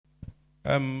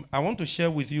I want to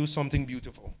share with you something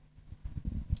beautiful.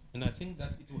 And I think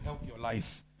that it will help your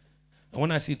life. And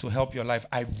when I say it will help your life,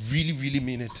 I really, really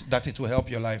mean it, that it will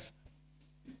help your life.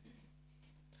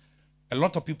 A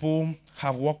lot of people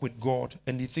have walked with God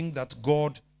and they think that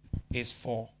God is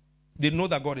for, they know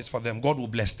that God is for them. God will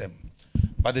bless them.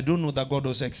 But they don't know that God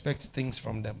also expects things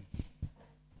from them.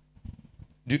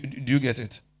 Do you get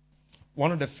it?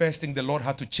 One of the first things the Lord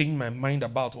had to change my mind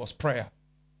about was prayer.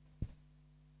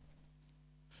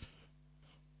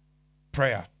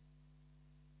 Prayer.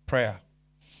 Prayer.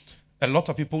 A lot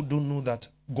of people don't know that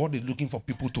God is looking for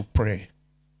people to pray.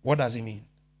 What does it mean?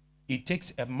 It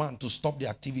takes a man to stop the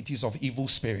activities of evil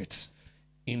spirits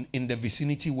in the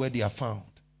vicinity where they are found.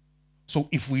 So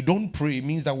if we don't pray, it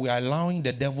means that we are allowing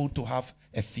the devil to have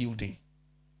a field day.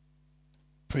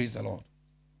 Praise the Lord.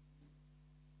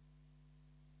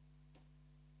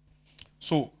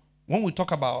 So when we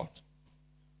talk about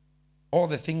all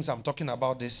the things I'm talking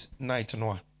about this night,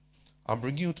 Noah, I'm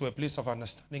bringing you to a place of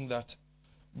understanding that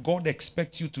God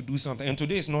expects you to do something. And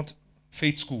today is not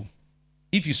faith school.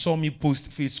 If you saw me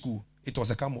post faith school, it was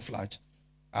a camouflage.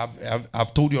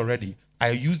 I've told you already. I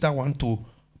use that one to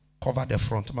cover the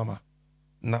front, Mama.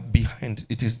 Not behind.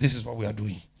 This is what we are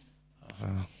doing.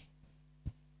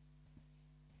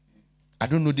 I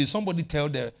don't know. Did somebody tell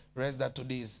the rest that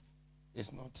today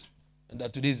is not,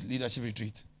 that today is leadership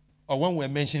retreat? Or when we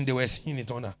were mentioning, they were seeing it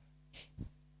on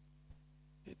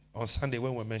Sunday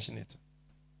when we mentioned it.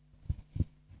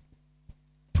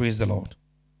 Praise the Lord.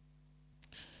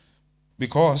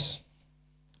 Because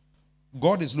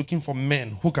God is looking for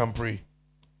men who can pray.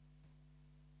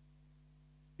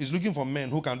 He's looking for men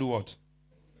who can do what?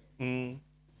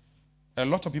 A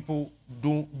lot of people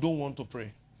don't want to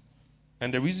pray.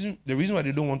 And the reason why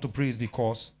they don't want to pray is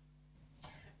because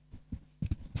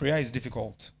prayer is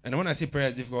difficult. And when I say prayer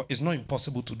is difficult, it's not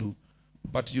impossible to do.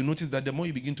 But you notice that the more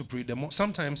you begin to pray, the more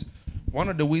sometimes one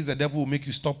of the ways the devil will make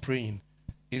you stop praying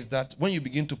is that when you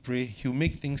begin to pray, he'll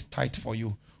make things tight for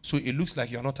you. So it looks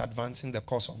like you're not advancing the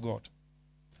cause of God.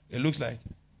 It looks like,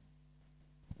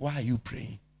 why are you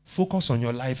praying? Focus on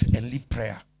your life and leave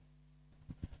prayer.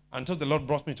 Until the Lord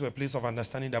brought me to a place of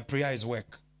understanding that prayer is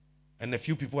work. And a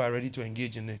few people are ready to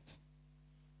engage in it.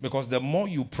 Because the more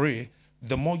you pray,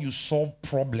 the more you solve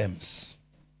problems.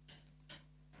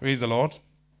 Praise the Lord.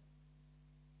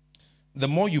 The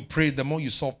more you pray, the more you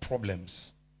solve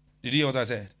problems. Did you hear what I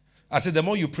said? I said the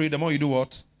more you pray, the more you do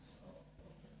what?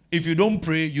 If you don't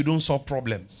pray, you don't solve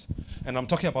problems. And I'm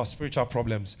talking about spiritual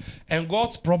problems. And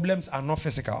God's problems are not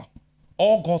physical.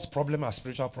 All God's problems are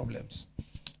spiritual problems.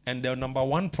 And the number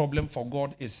one problem for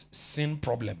God is sin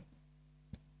problem.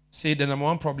 Say the number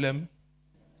one problem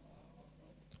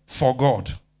for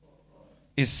God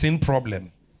is sin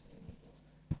problem.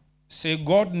 Say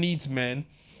God needs men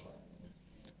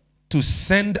to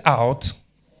send out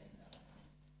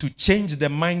to change the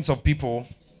minds of people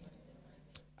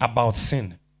about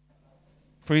sin.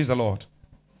 Praise the Lord.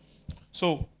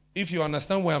 So, if you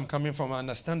understand where I'm coming from, I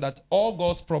understand that all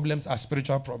God's problems are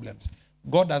spiritual problems.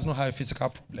 God does not have a physical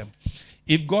problem.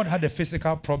 If God had a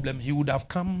physical problem, he would have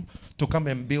come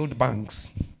and build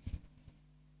banks.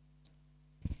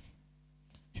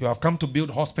 He would have come to build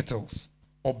hospitals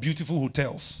or beautiful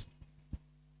hotels.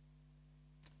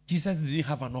 Jesus didn't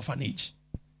have an orphanage.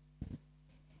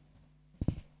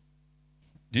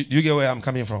 Do you get where I'm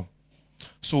coming from?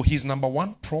 So his number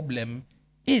one problem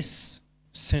is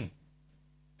sin.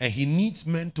 And he needs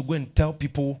men to go and tell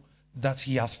people that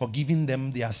he has forgiven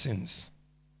them their sins.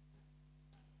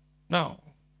 Now,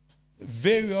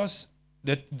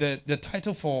 the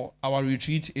title for our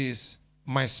retreat is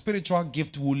My Spiritual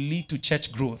Gift Will Lead to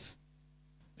Church Growth.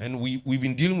 And we've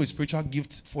been dealing with spiritual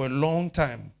gifts for a long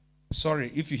time.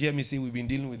 Sorry, if you hear me say we've been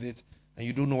dealing with it and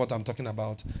you don't know what I'm talking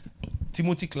about.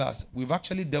 Timothy class, we've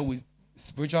actually dealt with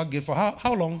spiritual gift for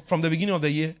how long? From the beginning of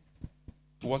the year?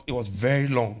 It was very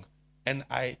long. And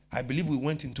I believe we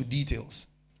went into details.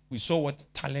 We saw what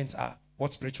talents are,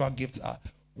 what spiritual gifts are,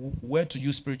 where to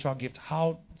use spiritual gifts,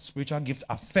 how spiritual gifts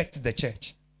affect the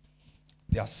church.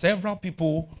 There are several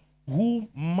people who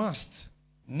must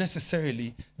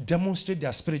necessarily demonstrate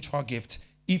their spiritual gift.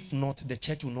 If not, the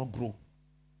church will not grow.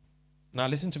 Now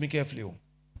listen to me carefully.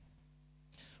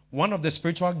 One of the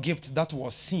spiritual gifts that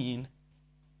was seen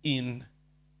in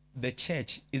the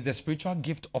church is the spiritual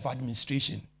gift of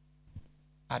administration.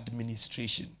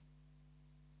 Administration.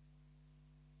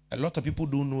 A lot of people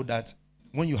don't know that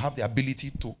when you have the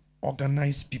ability to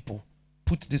organize people,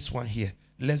 put this one here,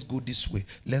 let's go this way,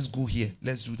 let's go here,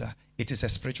 let's do that. It is a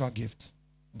spiritual gift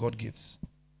God gives.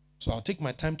 So I'll take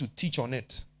my time to teach on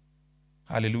it.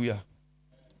 Hallelujah.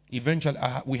 Eventually,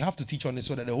 we have to teach on it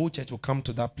so that the whole church will come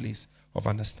to that place of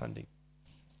understanding.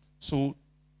 So,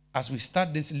 as we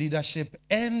start this leadership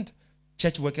and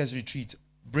church workers retreat,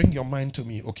 bring your mind to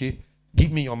me, okay?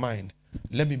 Give me your mind.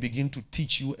 Let me begin to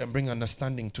teach you and bring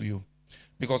understanding to you.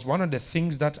 Because one of the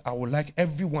things that I would like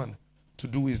everyone to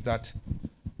do is that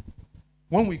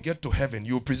when we get to heaven,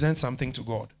 you present something to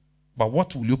God. But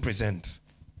what will you present?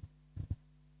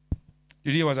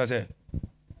 You hear what I said?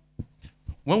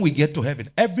 When we get to heaven,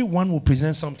 everyone will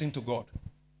present something to God.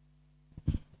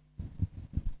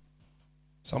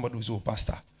 Somebody will say, oh,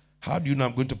 Pastor, how do you know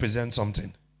I'm going to present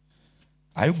something?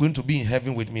 Are you going to be in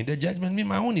heaven with me? The judgment,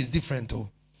 my own is different. Oh.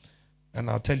 And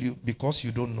I'll tell you, because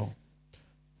you don't know.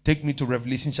 Take me to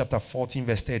Revelation chapter 14,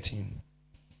 verse 13.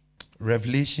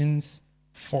 Revelations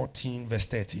 14, verse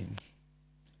 13.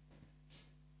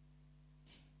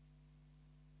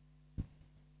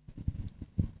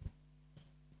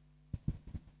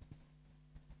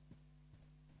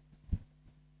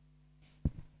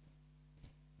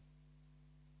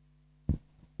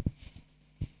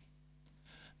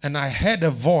 And I heard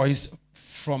a voice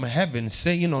from heaven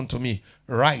saying unto me,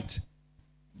 write,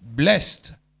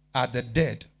 blessed are the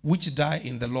dead which die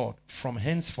in the Lord from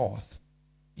henceforth.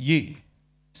 Yea,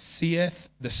 saith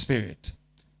the Spirit,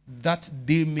 that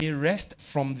they may rest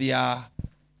from their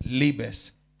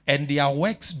labors. And their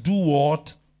works do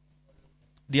what?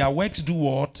 Their works do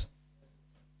what?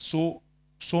 So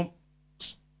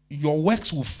your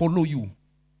works will follow you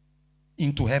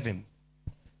into heaven.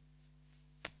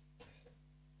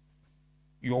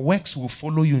 Your works will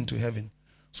follow you into heaven.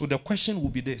 So the question will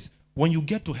be this. When you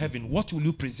get to heaven, what will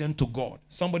you present to God?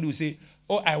 Somebody will say,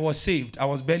 oh, I was saved. I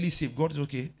was barely saved. God is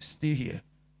okay. Stay here.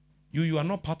 You are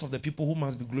not part of the people who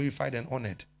must be glorified and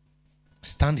honored.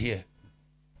 Stand here.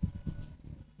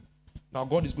 Now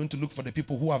God is going to look for the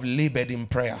people who have labored in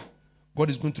prayer. God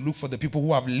is going to look for the people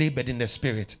who have labored in the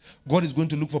spirit. God is going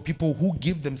to look for people who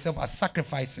give themselves as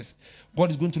sacrifices. God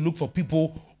is going to look for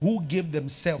people who give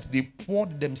themselves, they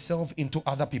poured themselves into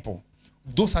other people.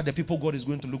 Those are the people God is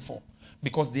going to look for,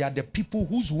 because they are the people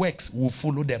whose works will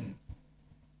follow them.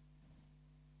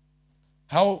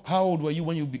 How old were you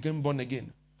when you became born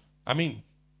again? I mean,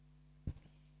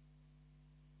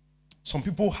 some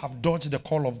people have dodged the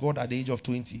call of God at the age of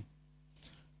 20.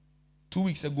 2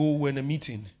 weeks ago, we were in a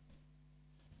meeting.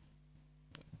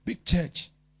 Big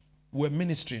church, we were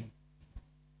ministering.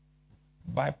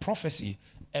 By prophecy,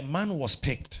 a man was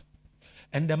picked.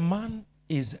 And the man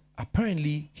is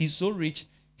apparently, he's so rich,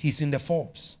 he's in the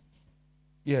Forbes.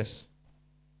 Yes.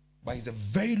 But he's a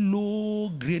very low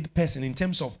grade person in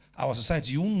terms of our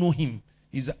society. You know him.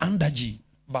 He's under G.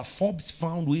 But Forbes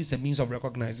found ways and means of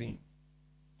recognizing him.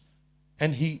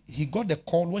 And he got the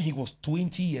call when he was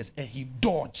 20 years and he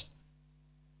dodged.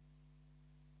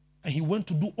 And he went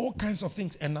to do all kinds of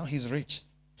things, and now he's rich.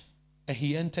 And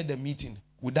he entered the meeting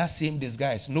with that same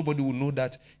disguise. Nobody will know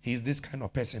that he's this kind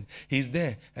of person. He's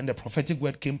there, and the prophetic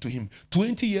word came to him.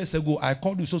 20 years ago, I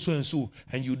called you so and so,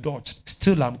 and you dodged.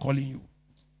 Still, I'm calling you.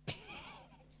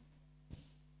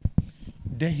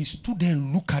 Then he stood there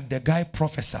and looked at the guy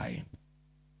prophesying.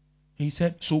 He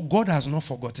said, so God has not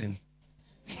forgotten.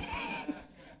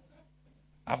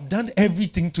 I've done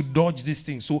everything to dodge this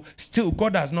thing. So still,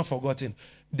 God has not forgotten.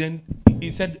 Then he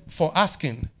said, for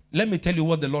asking, let me tell you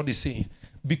what the Lord is saying.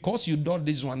 Because you dodged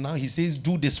this one now, he says,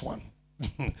 do this one.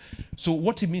 So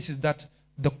what it means is that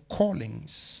the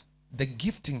callings, the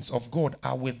giftings of God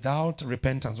are without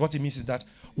repentance. What it means is that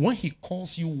when he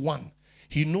calls you one,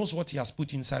 he knows what he has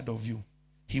put inside of you.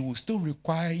 He will still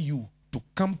require you to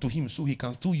come to him so he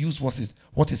can still use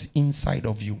what is inside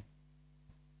of you.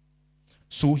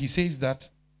 So he says that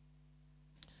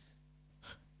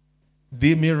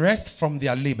they may rest from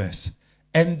their labors,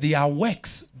 and their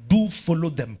works do follow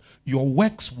them. Your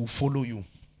works will follow you.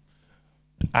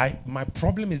 My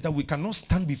problem is that we cannot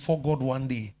stand before God one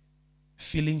day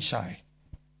feeling shy.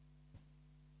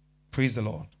 Praise the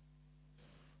Lord.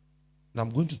 Now I'm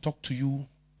going to talk to you.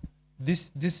 This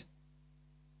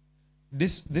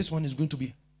one is going to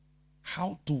be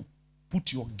how to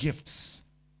put your gifts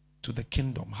to the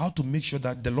kingdom. How to make sure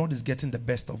that the Lord is getting the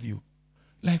best of you.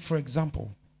 Like, for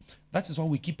example, that is why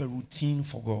we keep a routine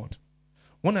for God.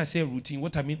 When I say a routine,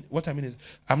 what I mean is,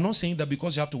 I'm not saying that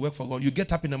because you have to work for God, you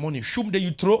get up in the morning, shoom, then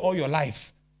you throw all your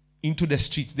life into the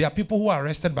street. There are people who are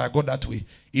arrested by God that way.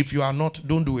 If you are not,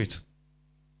 don't do it.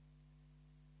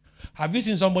 Have you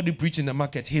seen somebody preach in the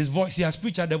market? His voice, he has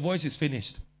preached and the voice is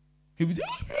finished.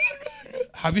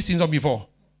 Have you seen that before?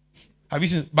 Have you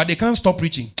seen? But they can't stop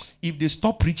preaching. If they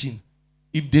stop preaching,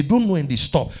 if they don't know and they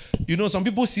stop, you know, some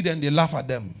people sit there and they laugh at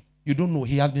them. You don't know.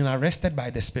 He has been arrested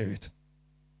by the Spirit.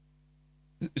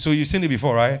 So you've seen it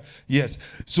before, right? Yes.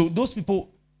 So those people,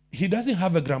 he doesn't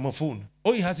have a gramophone.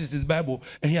 All he has is his Bible,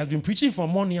 and he has been preaching from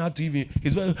morning out to evening.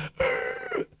 He's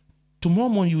tomorrow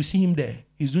morning you see him there.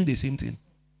 He's doing the same thing.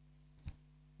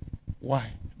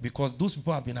 Why? Because those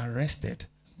people have been arrested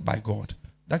by God.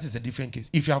 That is a different case.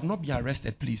 If you have not been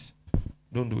arrested, please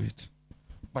don't do it.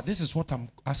 But this is what I'm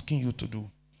asking you to do.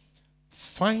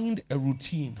 Find a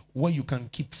routine where you can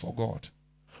keep for God.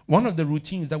 One of the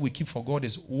routines that we keep for God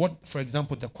is what, for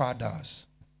example, the choir does.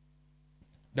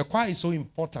 The choir is so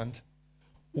important.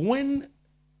 When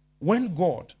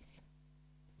God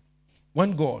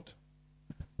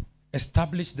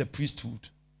established the priesthood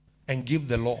and gave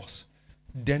the laws,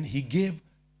 then he gave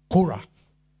Korah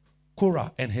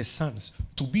and his sons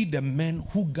to be the men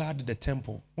who guard the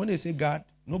temple. When they say guard,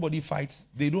 nobody fights.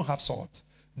 They don't have swords.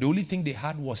 The only thing they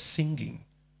had was singing.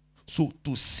 So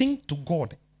to sing to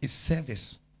God is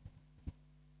service.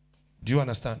 Do you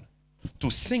understand? To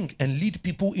sing and lead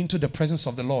people into the presence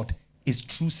of the Lord is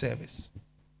true service.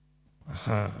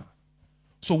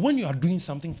 So when you are doing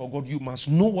something for God, you must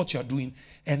know what you are doing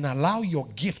and allow your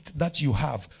gift that you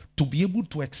have to be able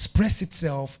to express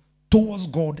itself towards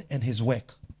God and his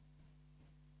work.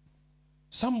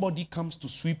 Somebody comes to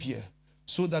sweep here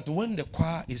so that when the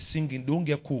choir is singing, don't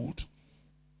get cold.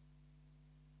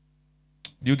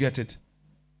 Do you get it?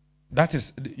 That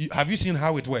is, have you seen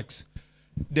how it works?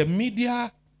 The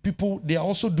media people, they are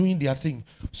also doing their thing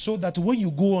so that when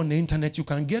you go on the internet, you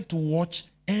can get to watch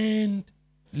and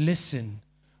listen.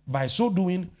 By so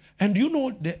doing, and you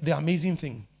know the amazing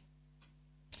thing,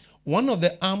 one of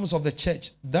the arms of the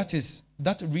church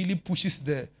that really pushes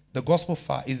the gospel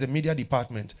far is the media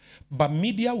department. But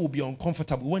media will be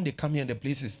uncomfortable when they come here and the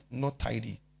place is not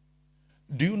tidy.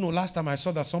 Do you know, last time I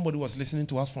saw that somebody was listening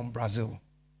to us from Brazil.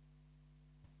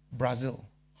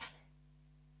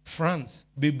 France,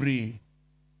 Bebre.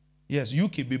 Yes,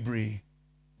 UK, Bebre.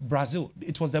 Brazil.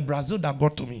 It was the Brazil that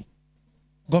got to me.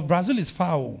 God, Brazil is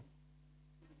foul.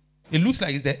 It looks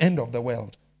like it's the end of the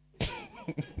world.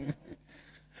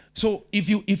 So if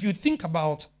you think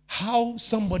about how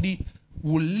somebody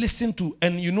will listen to,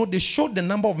 and you know, they showed the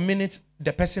number of minutes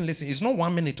the person listens. It's not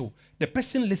 1 minute. The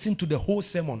person listened to the whole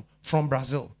sermon from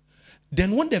Brazil.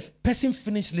 Then when the person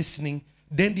finished listening,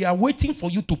 then they are waiting for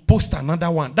you to post another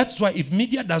one. That's why if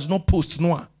media does not post,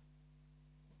 no.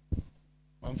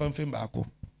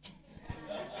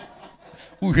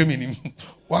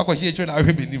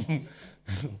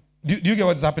 Do you get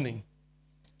what's happening?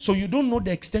 So you don't know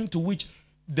the extent to which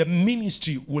the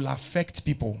ministry will affect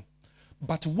people.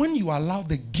 But when you allow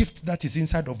the gift that is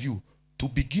inside of you to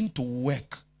begin to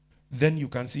work, then you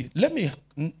can see. Let me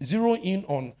zero in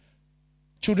on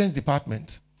children's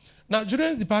department. Now,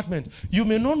 children's department, you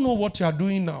may not know what you are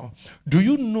doing now. Do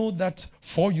you know that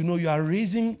you are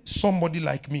raising somebody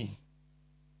like me?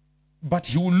 But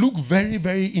he will look very,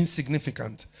 very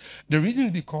insignificant. The reason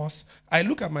is because I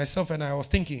look at myself and I was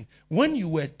thinking, when you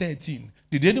were 13,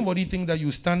 did anybody think that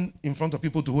you stand in front of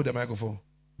people to hold a microphone?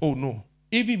 Oh, no.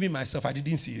 Even me, myself, I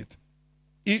didn't see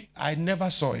it. I never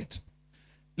saw it.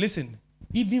 Listen,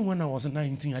 even when I was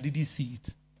 19, I didn't see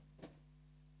it.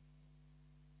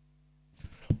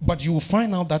 But you will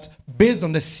find out that based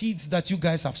on the seeds that you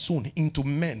guys have sown into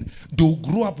men, they'll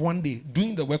grow up one day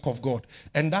doing the work of God.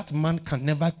 And that man can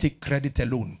never take credit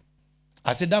alone.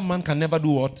 I said that man can never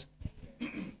do what?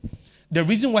 The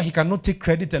reason why he cannot take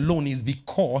credit alone is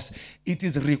because it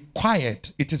is required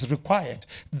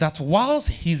that whilst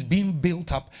he's being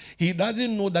built up, he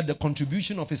doesn't know that the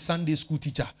contribution of his Sunday school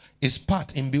teacher is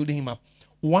part in building him up.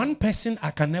 One person I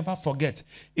can never forget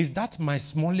is that my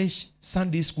smallish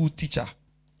Sunday school teacher.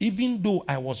 Even though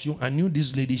I was young, I knew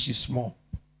this lady, she's small.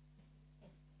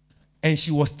 And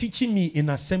she was teaching me in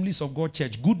Assemblies of God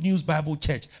Church, Good News Bible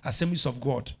Church, Assemblies of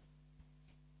God.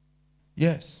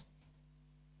 Yes.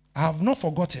 I have not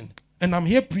forgotten. And I'm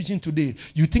here preaching today.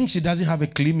 You think she doesn't have a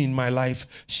claim in my life?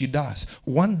 She does.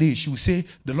 One day she will say,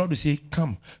 the Lord will say,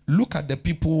 come, look at the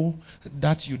people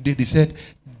that you did. He said,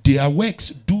 their works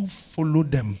do follow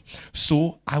them.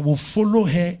 So I will follow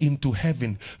her into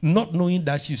heaven, not knowing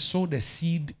that she sowed a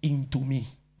seed into me.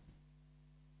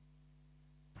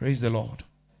 Praise the Lord.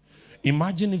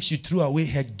 Imagine if she threw away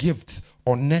her gift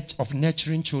of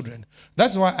nurturing children.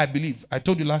 That's why I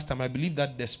told you last time, I believe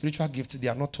that the spiritual gifts, they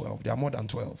are not 12. They are more than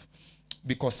 12.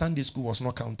 Because Sunday school was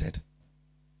not counted.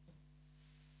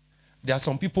 There are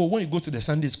some people, when you go to the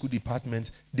Sunday school department,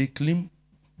 they claim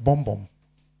bomb.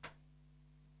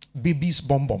 Babies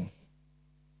bomb.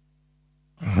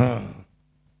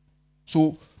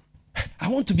 So, I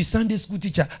want to be Sunday school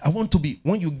teacher. I want to be.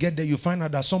 When you get there, you find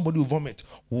out that somebody will vomit.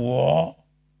 Whoa.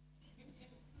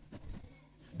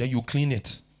 Then you clean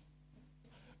it.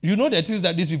 You know the things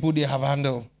that these people, they have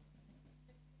handled.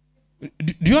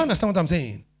 Do you understand what I'm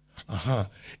saying?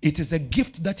 It is a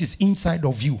gift that is inside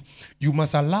of you. You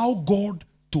must allow God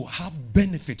to have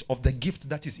benefit of the gift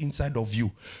that is inside of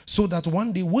you, so that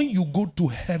one day when you go to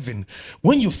heaven,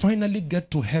 when you finally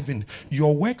get to heaven,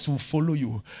 your works will follow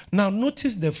you. Now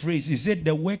notice the phrase. He said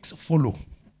the works follow.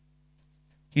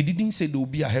 He didn't say they will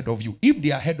be ahead of you. If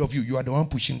they are ahead of you, you are the one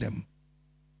pushing them.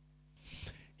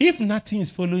 If nothing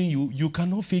is following you, you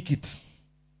cannot fake it.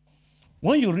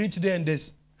 When you reach there and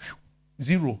there's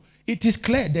zero, it is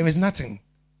clear there is nothing,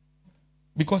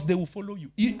 because they will follow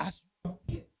you. As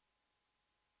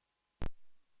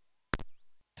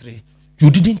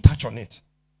you didn't touch on it.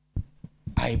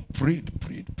 I prayed.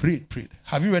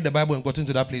 Have you read the Bible and gotten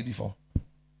to that place before?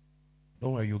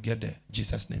 Don't worry, you'll get there.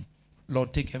 Jesus' name.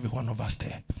 Lord, take every one of us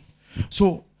there.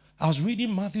 So, I was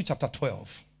reading Matthew chapter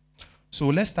 12. So,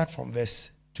 let's start from verse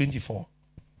 24.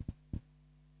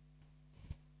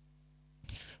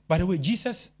 By the way,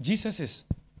 Jesus is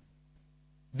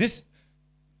this.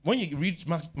 When you read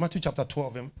Matthew chapter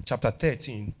 12 and chapter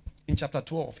 13, in chapter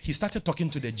 12, he started talking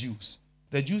to the Jews.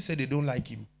 The Jews said they don't like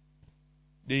him.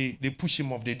 They pushed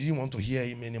him off. They didn't want to hear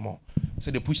him anymore. So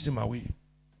they pushed him away.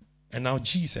 And now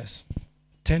Jesus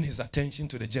turned his attention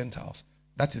to the Gentiles.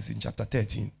 That is in chapter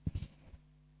 13.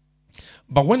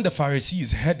 But when the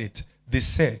Pharisees heard it, they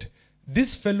said,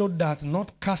 "This fellow doth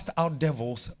not cast out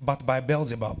devils, but by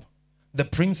Beelzebub, the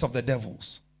prince of the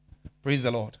devils." Praise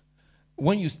the Lord.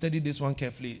 When you study this one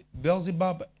carefully,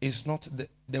 Beelzebub is not,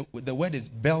 the word is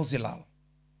Beelzebub.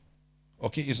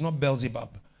 Okay, it's not Beelzebub.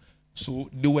 So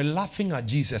they were laughing at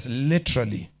Jesus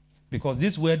literally, because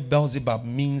this word Beelzebub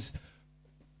means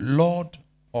Lord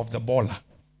of the baller.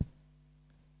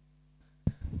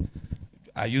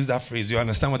 I use that phrase, you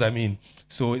understand what I mean?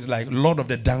 So it's like Lord of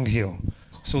the dunghill.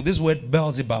 So this word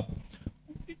Beelzebub,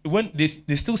 when they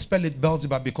still spell it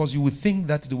Beelzebub, because you would think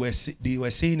that they were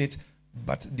saying it,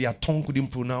 but their tongue couldn't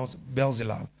pronounce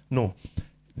Beelzebub. No,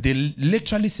 they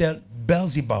literally said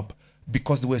Beelzebub,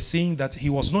 because they were saying that he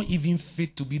was not even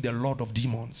fit to be the Lord of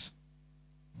demons,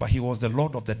 but he was the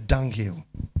Lord of the dunghill.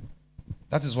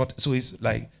 That is what, so it's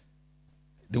like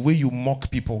the way you mock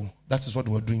people, that is what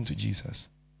they were doing to Jesus.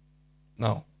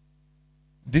 Now,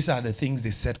 these are the things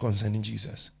they said concerning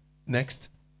Jesus. Next,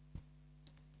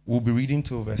 we'll be reading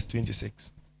to verse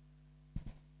 26.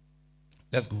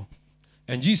 Let's go.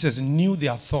 And Jesus knew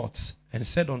their thoughts and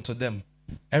said unto them,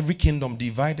 "Every kingdom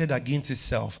divided against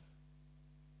itself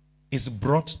is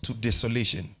brought to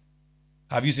desolation."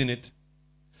 Have you seen it?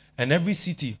 And every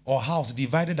city or house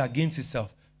divided against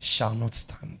itself shall not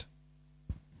stand.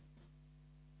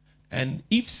 And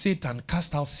if Satan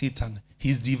cast out Satan, he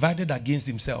is divided against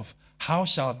himself. How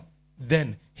shall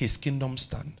then his kingdom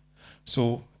stand?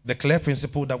 So the clear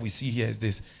principle that we see here is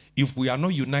this: if we are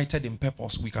not united in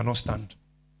purpose, we cannot stand.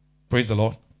 Praise the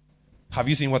Lord. Have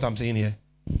you seen what I'm saying here?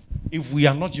 If we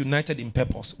are not united in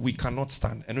purpose, we cannot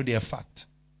stand. I know they are fact.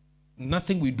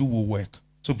 Nothing we do will work.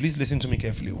 So please listen to me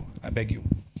carefully. I beg you.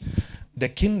 The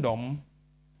kingdom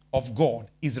of God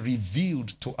is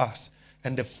revealed to us.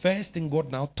 And the first thing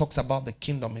God now talks about the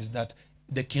kingdom is that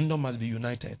the kingdom must be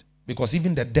united. Because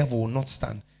even the devil will not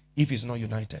stand if it's not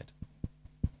united.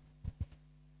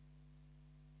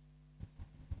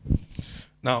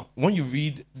 Now, when you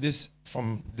read this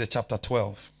from the chapter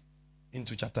 12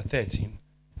 into chapter 13,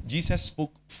 Jesus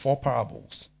spoke 4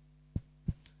 parables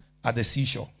at the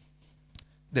seashore.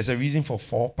 There's a reason for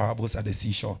 4 parables at the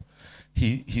seashore.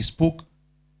 He spoke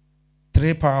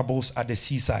 3 parables at the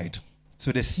seaside.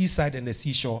 So the seaside and the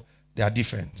seashore, they are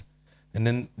different. And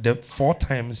then the 4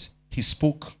 times he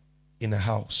spoke in a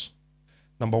house.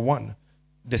 Number 1,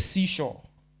 the seashore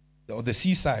or the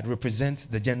seaside represents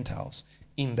the Gentiles.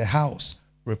 In the house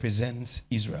represents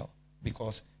Israel,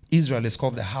 because Israel is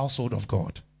called the household of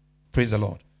God. Praise the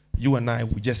Lord. You and I,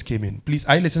 we just came in. Please,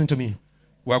 are you listening to me?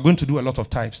 We are going to do a lot of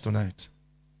types tonight.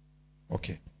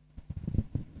 Okay.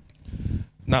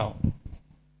 Now,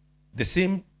 the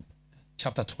same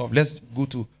chapter 12. Let's go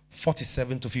to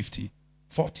 47 to 50.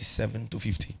 47 to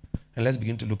 50. And let's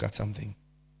begin to look at something.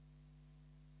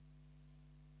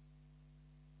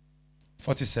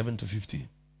 47 to 50.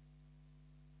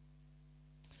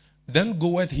 Then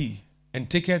goeth he and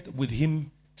taketh with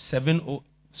him 7.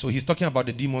 So he's talking about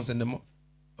the demons and the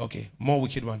more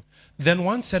wicked one. Then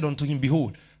one said unto him,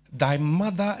 "Behold, thy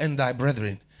mother and thy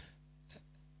brethren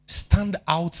stand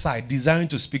outside, desiring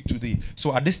to speak to thee."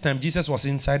 So at this time, Jesus was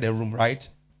inside the room, right?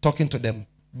 Talking to them.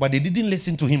 But they didn't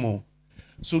listen to him.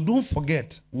 So don't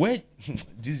forget, where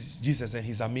Jesus, and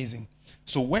he's amazing.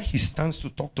 So where he stands to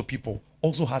talk to people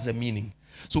also has a meaning.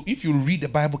 So if you read the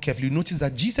Bible carefully, you notice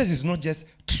that Jesus is not just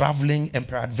traveling and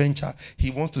peradventure,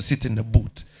 he wants to sit in the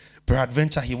boat.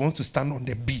 Peradventure, he wants to stand on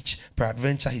the beach.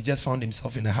 Peradventure, he just found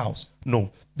himself in a house.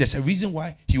 No. There's a reason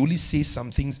why he only says some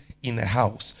things in a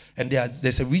house. And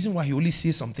there's a reason why he only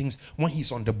says some things when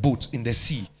he's on the boat, in the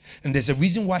sea. And there's a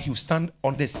reason why he'll stand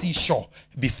on the seashore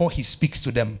before he speaks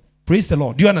to them. Praise the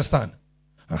Lord. Do you understand?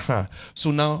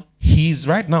 So now he's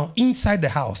right now inside the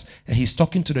house and he's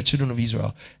talking to the children of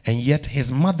Israel, and yet his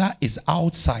mother is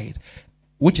outside,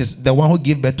 which is the one who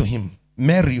gave birth to him,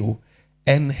 Mary,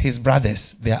 and his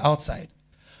brothers. They are outside.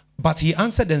 But he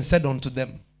answered and said unto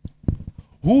them,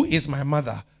 who is my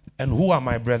mother and who are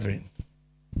my brethren?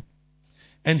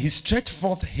 And he stretched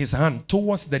forth his hand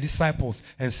towards the disciples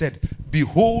and said,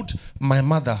 behold my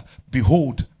mother,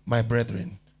 behold my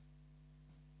brethren.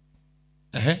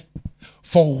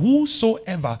 For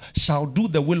whosoever shall do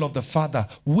the will of the Father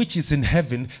which is in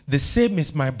heaven, the same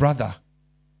is my brother,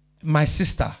 my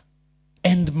sister,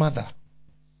 and mother.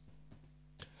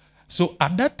 So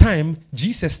at that time,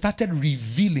 Jesus started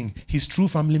revealing his true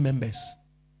family members.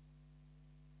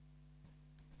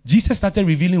 Jesus started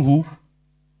revealing who?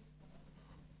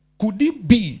 Could it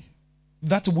be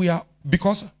that we are,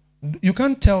 because you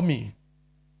can't tell me.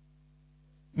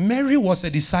 Mary was a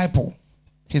disciple,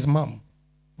 his mom.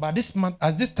 But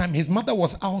at this time, his mother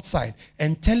was outside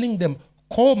and telling them,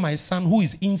 call my son who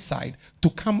is inside to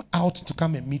come out to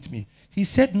come and meet me. He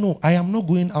said, no, I am not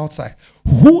going outside.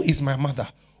 Who is my mother?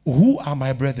 Who are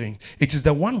my brethren? It is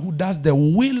the one who does the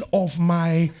will of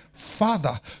my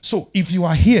Father. So if you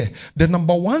are here, the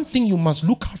number one thing you must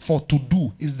look out for to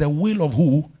do is the will of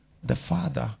who? The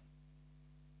Father.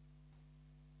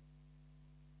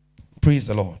 Praise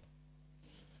the Lord.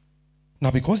 Now,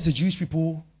 because the Jewish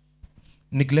people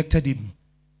neglected him,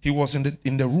 he was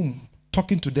in the room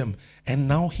talking to them, and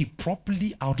now he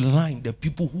properly outlined the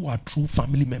people who are true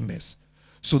family members.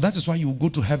 So that is why you go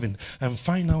to heaven and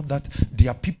find out that there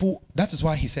are people. That is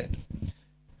why he said,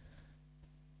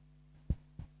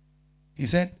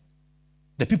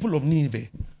 the people of Nineveh,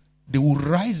 they will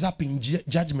rise up in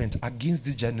judgment against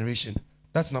this generation.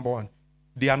 That's number one.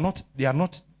 They are not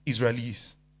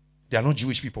Israelis. They are not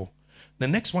Jewish people. The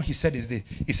next one he said is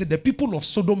he said the people of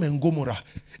Sodom and Gomorrah,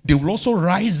 they will also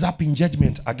rise up in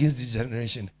judgment against this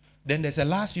generation. Then there's a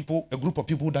group of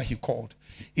people that he called.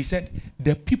 He said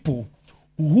the people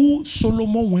who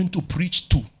Solomon went to preach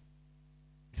to,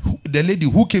 the lady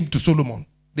who came to Solomon,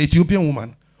 the Ethiopian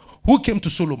woman who came to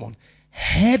Solomon,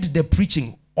 heard the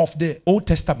preaching of the Old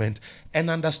Testament and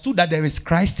understood that there is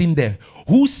Christ in there,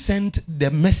 who sent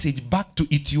the message back to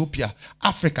Ethiopia,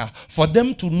 Africa, for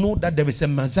them to know that there is a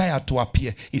Messiah to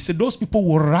appear. He said those people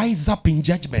will rise up in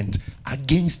judgment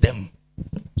against them.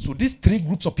 So these three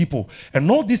groups of people, and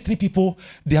all these three people,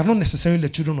 they are not necessarily the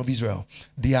children of Israel.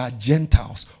 They are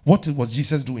Gentiles. What was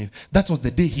Jesus doing? That was the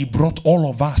day he brought all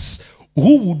of us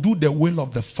who will do the will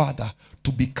of the Father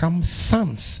to become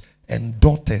sons and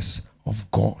daughters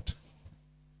of God.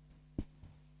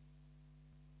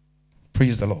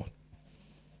 Praise the Lord.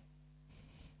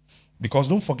 Because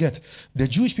don't forget, the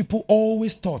Jewish people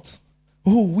always thought,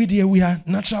 oh, we are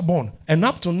natural born. And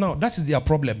up to now, that is their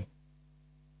problem.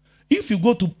 If you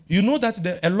go to, you know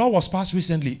that a law was passed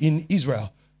recently in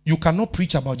Israel. You cannot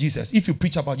preach about Jesus. If you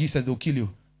preach about Jesus, they'll kill you.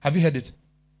 Have you heard it?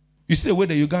 You see the way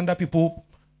the Uganda people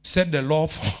set the law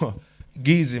for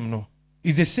gayism, no?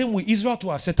 It's the same way Israel too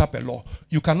has set up a law.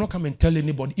 You cannot come and tell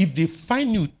anybody. If they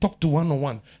find you, talk to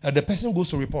one-on-one, and the person goes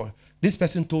to report, this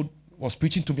person was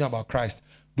preaching to me about Christ,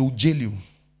 they'll jail you.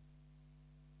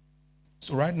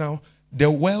 So right now, the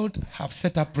world have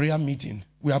set up prayer meeting.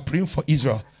 We are praying for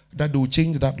Israel that they will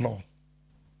change that law.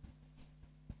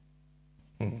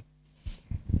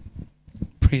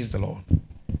 Praise the Lord.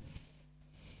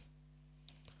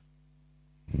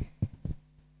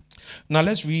 Now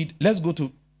let's go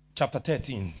to chapter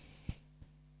 13.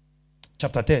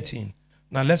 Chapter 13.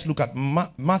 Now let's look at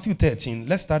Matthew 13.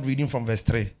 Let's start reading from verse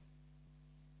 3.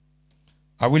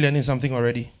 Are we learning something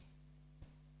already?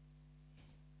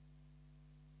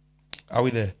 Are we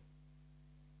there?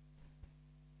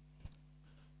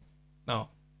 Now,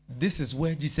 this is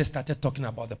where Jesus started talking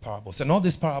about the parables. And all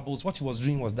these parables, what he was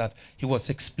doing was that he was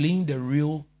explaining the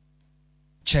real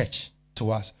church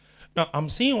to us. Now, I'm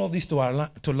saying all this to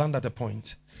land at a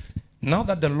point. Now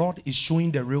that the Lord is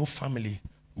showing the real family,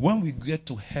 when we get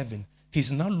to heaven,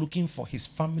 he's now looking for his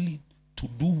family to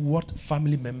do what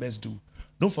family members do.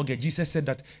 Don't forget, Jesus said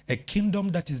that a kingdom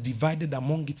that is divided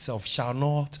among itself shall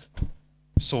not.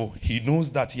 So he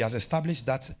knows that he has established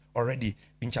that already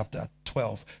in chapter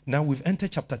 12. Now we've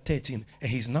entered chapter 13, and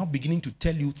he's now beginning to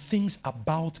tell you things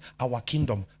about our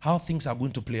kingdom, how things are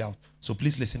going to play out. So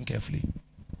please listen carefully.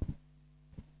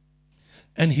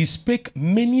 And he spake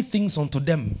many things unto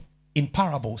them in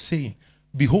parables, saying,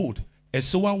 Behold, a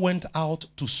sower went out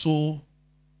to sow.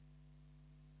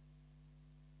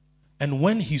 And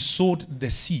when he sowed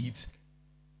the seeds,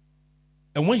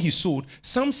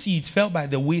 some seeds fell by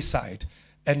the wayside,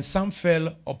 and some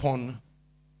fell upon,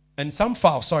 and some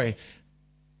fowls,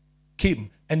 came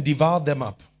and devoured them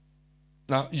up.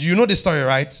 Now, you know the story,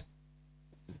 right?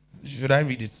 Should I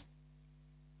read it?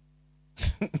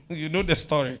 You know the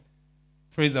story.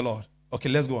 Praise the Lord. Okay,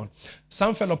 let's go on.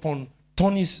 Some fell upon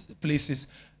thorny places.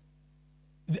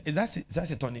 That's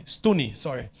a thorny. Stony,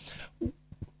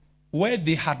 where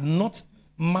they had not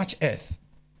much earth.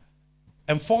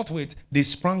 And forthwith they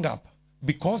sprang up,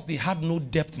 because they had no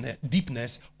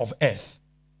deepness of earth.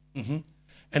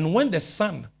 And when the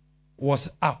sun was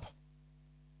up,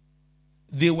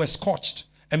 they were scorched.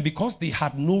 And because they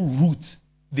had no root,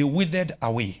 they withered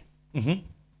away.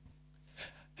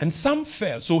 And some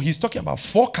fell. So he's talking about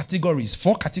four categories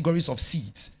of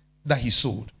seeds that he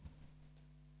sowed.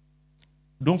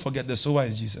 Don't forget, the sower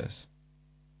is Jesus.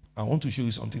 I want to show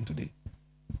you something today.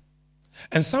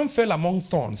 And some fell among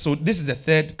thorns. So this is the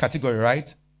third category,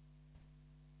 right?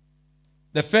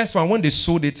 The first one, when they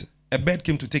sowed it, a bird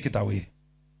came to take it away.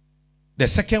 The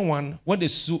second one, when they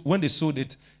sowed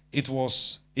it, it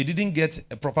didn't get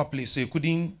a proper place, so it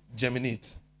couldn't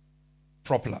germinate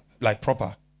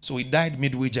proper. So it died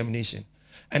midway germination.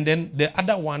 And then the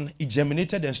other one, it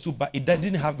germinated and stood, but it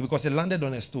didn't have, because it landed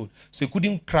on a stone. So it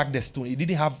couldn't crack the stone. It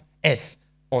didn't have earth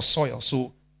or soil.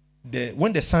 So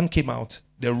when the sun came out,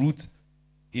 the root,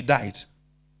 it died.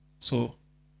 So,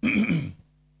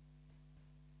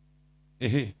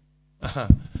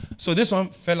 so this one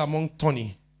fell among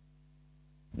thorny.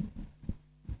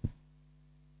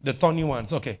 The thorny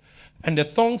ones, okay. And the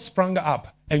thorns sprang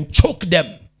up and choked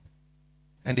them,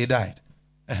 and they died.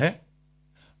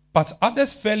 But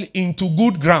others fell into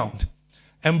good ground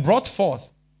and brought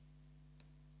forth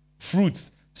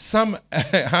fruits, some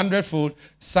 100-fold,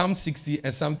 some 60,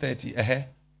 and some 30.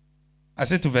 I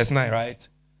said to verse 9, right?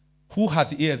 Who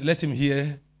had ears, let him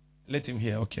hear. Let him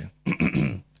hear. Okay.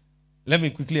 Let me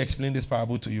quickly explain this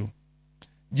parable to you.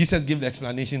 Jesus gave the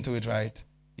explanation to it, right?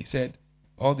 He said,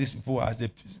 all these people are,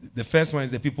 the first one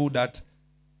is the people that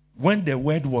when the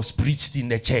word was preached in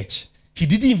the church, he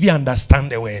didn't even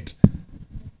understand the word.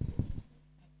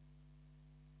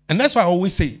 And that's why I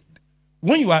always say,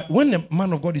 when the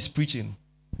man of God is preaching,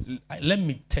 let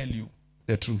me tell you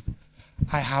the truth.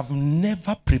 I have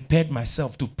never prepared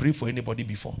myself to pray for anybody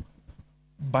before.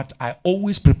 But I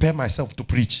always prepare myself to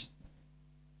preach.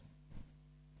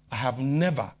 I have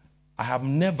never,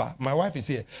 my wife is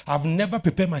here, I have never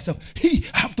prepared myself. I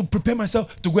have to prepare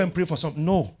myself to go and pray for something.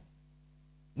 No,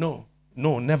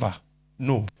 never.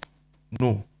 No.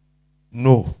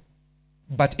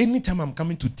 But anytime I'm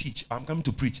coming to teach, I'm coming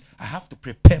to preach, I have to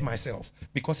prepare myself,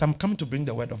 because I'm coming to bring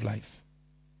the word of life.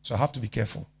 So I have to be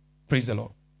careful. Praise the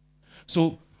Lord.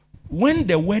 So when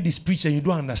the word is preached and you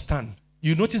don't understand,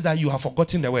 you notice that you have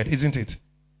forgotten the word, isn't it?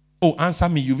 Oh, answer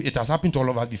me. It has happened to all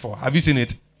of us before. Have you seen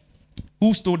it?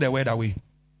 Who stole the word away?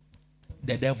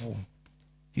 The devil.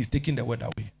 He's taking the word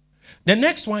away. The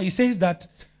next one, he says that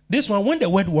this one, when the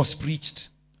word was preached,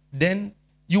 then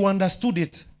you understood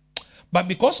it. But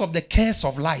because of the cares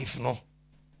of life,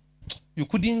 you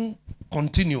couldn't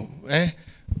continue.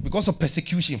 Because of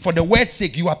persecution. For the word's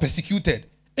sake, you are persecuted.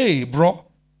 Hey, bro,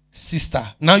 sister.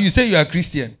 Now you say you are a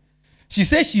Christian. She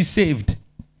says she's saved.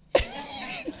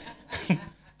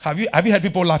 Have you heard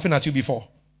people laughing at you before?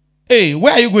 Hey,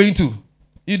 where are you going to?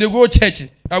 You don't go to church. You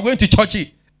are going to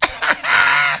church.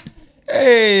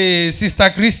 Hey, sister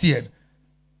Christian.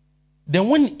 Then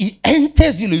when he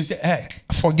enters you say, hey,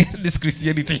 forget this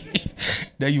Christianity.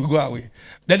 Then you go away.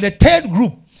 Then the third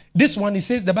group, this one,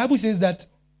 the Bible says that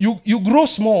you grow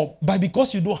small, but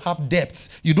because you don't have depths,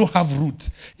 you don't have roots,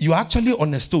 you're actually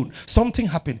on a stone. Something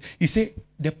happened. He said,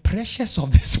 the pressures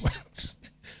of this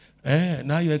world.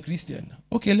 Now you're a Christian.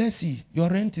 Okay, let's see. Your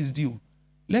rent is due.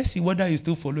 Let's see whether you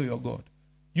still follow your God.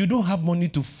 You don't have money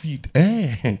to feed.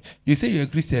 You say you're a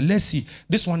Christian. Let's see.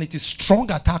 This one, it is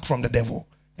strong attack from the devil.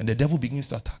 And the devil begins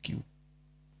to attack you.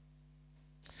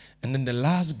 And then the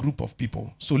last group of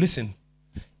people. So listen.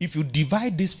 If you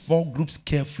divide these four groups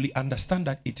carefully, understand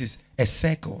that it is a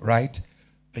circle, right?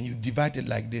 And you divide it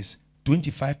like this.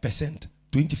 25%,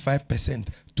 25%,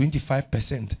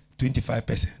 25%,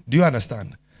 25%. Do you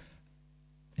understand?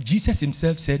 Jesus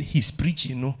himself said he's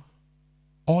preaching,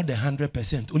 all the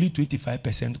 100%, only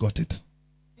 25% got it.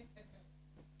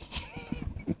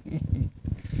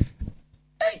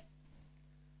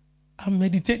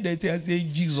 meditate that and say,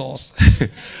 Jesus.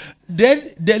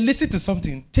 then listen to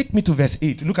something. Take me to verse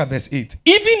 8. Look at verse 8.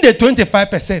 Even the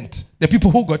 25%, the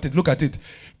people who got it, look at it.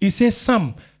 It says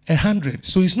some 100.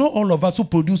 So it's not all of us who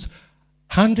produce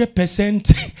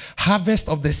 100% harvest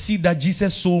of the seed that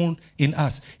Jesus sown in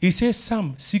us. It says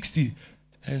some 60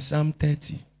 and some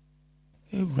 30.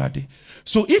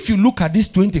 So if you look at this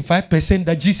 25%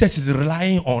 that Jesus is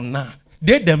relying on now,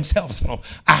 they themselves know.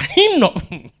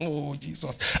 Oh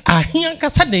Jesus.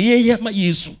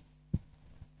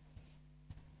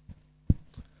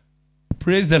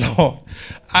 Praise the Lord.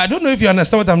 I don't know if you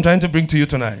understand what I'm trying to bring to you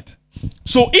tonight.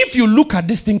 So if you look at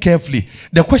this thing carefully,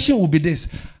 the question will be this.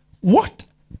 What?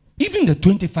 Even the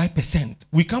 25%,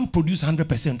 we can't produce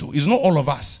 100%. It's not all of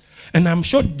us. And I'm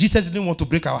sure Jesus didn't want to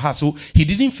break our heart, so he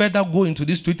didn't further go into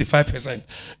this 25%.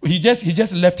 He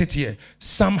just left it here.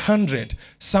 Some 100,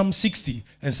 some 60,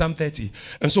 and some 30.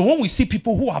 And so when we see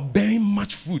people who are bearing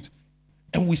much fruit,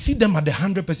 and we see them at the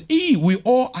 100%, we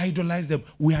all idolize them.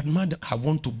 We admire them. I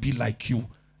want to be like you.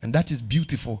 And that is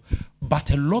beautiful.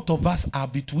 But a lot of us are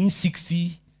between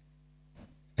 60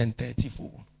 and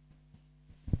 34.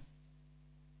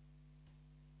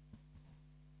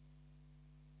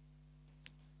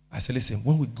 I said, listen,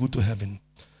 when we go to heaven,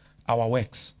 our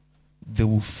works, they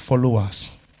will follow us.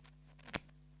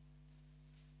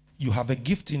 You have a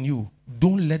gift in you.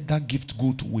 Don't let that gift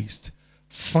go to waste.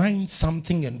 Find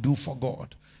something and do for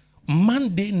God.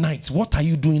 Monday nights, what are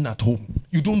you doing at home?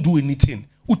 You don't do anything.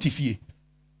 Utifie.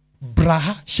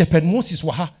 Braha, Shepherd Moses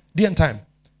waha, the time,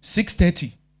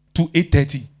 6:30 to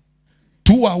 8:30.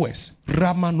 2 hours.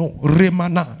 Ramano,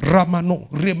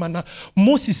 Remana.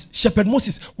 Moses, Shepherd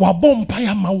Moses,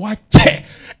 wabompaya mawache.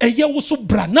 Eye wusu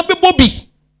bra, nabe Bobby.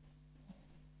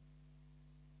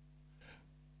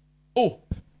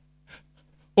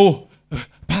 Oh,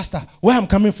 Pastor, where I'm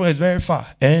coming from is very far.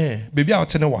 Baby, I'll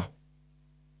tell you.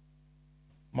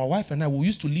 My wife and I, we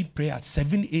used to lead prayer at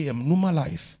 7 a.m. Numa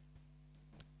Life.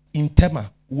 In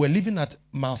Tema, we were living at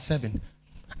mile 7.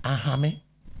 Ahame,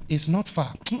 it's not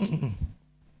far.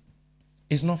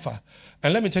 It's not far.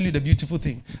 And let me tell you the beautiful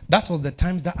thing. That was the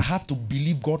times that I have to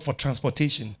believe God for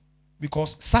transportation.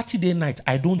 Because Saturday night,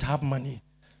 I don't have money.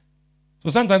 So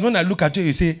sometimes when I look at you,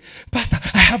 you say, Pastor,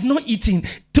 I have not eaten.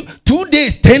 2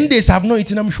 days, 10 days, I have not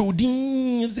eaten. I'm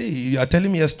shouting. You are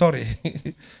telling me a story.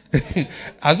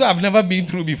 As though I've never been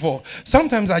through before.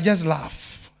 Sometimes I just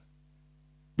laugh.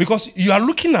 Because you are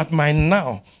looking at mine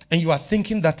now, and you are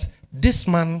thinking that this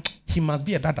man, he must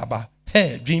be a dadaba.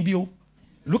 Hey, Dreambio,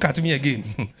 look at me again.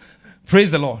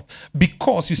 Praise the Lord.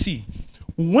 Because you see,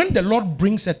 when the Lord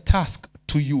brings a task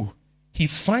to you, he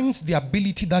finds the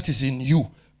ability that is in you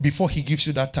before he gives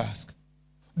you that task.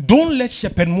 Don't let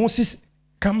Shepherd Moses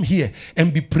come here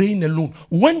and be praying alone.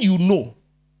 When you know,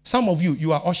 some of you,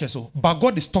 you are ushers, but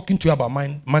God is talking to you about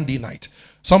Monday night.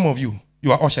 Some of you,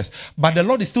 you are ushers, but the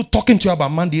Lord is still talking to you about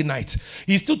Monday night.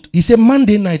 He said,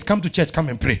 Monday night, come to church, come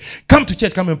and pray. Come to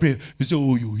church, come and pray. You say,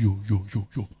 oh,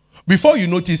 yo. Before you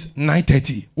notice,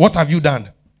 9:30. What have you done?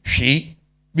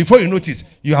 Before you notice,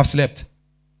 you have slept.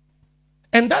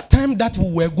 And that time that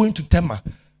we were going to Tema,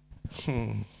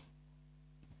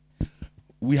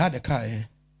 we had a car.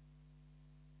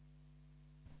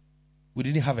 We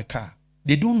didn't have a car.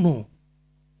 They don't know.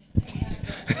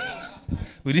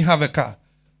 We didn't have a car.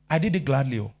 I did it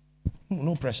gladly.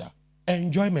 No pressure.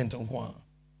 Enjoyment.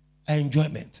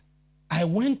 Enjoyment. I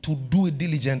went to do it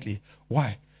diligently.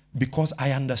 Why? Because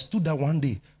I understood that one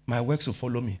day my works will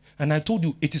follow me. And I told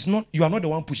you, you are not the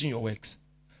one pushing your works.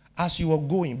 As you are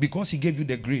going, because he gave you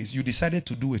the grace, you decided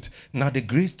to do it. Now the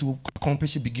grace to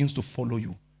accomplish it begins to follow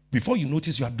you. Before you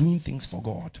notice, you are doing things for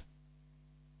God.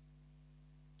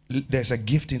 There's a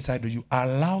gift inside of you.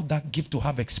 Allow that gift to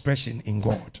have expression in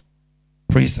God.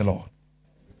 Praise the Lord.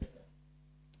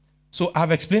 So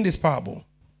I've explained this parable.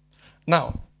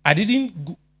 Now, I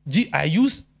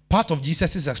used part of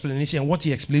Jesus' explanation and what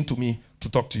he explained to me to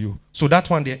talk to you. So that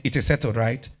one there, it is settled,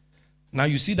 right? Now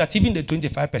you see that even the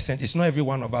 25%, it's not every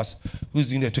one of us who's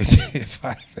doing the 25.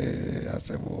 I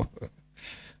said, well,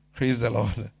 praise the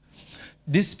Lord.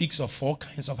 This speaks of 4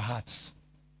 kinds of hearts.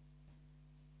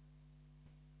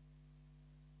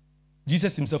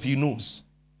 Jesus himself, he knows.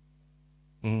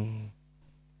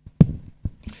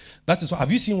 That is why.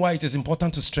 Have you seen why it is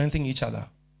important to strengthen each other?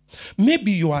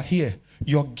 Maybe you are here.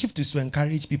 Your gift is to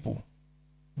encourage people.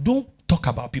 Don't talk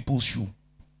about people's shoe.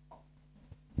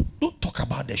 Don't talk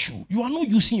about the shoe. You are not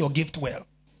using your gift well.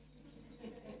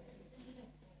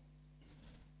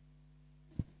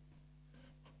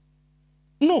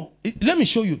 No, let me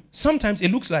show you. Sometimes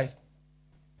it looks like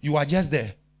you are just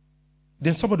there.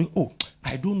 Then somebody,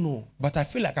 I don't know, but I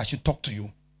feel like I should talk to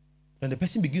you. When the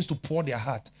person begins to pour their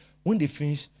heart, when they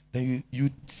finish, then you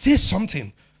say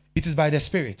something. It is by the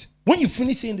Spirit. When you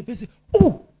finish saying, the person,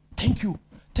 oh, thank you,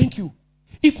 thank you.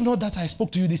 If not that I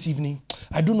spoke to you this evening,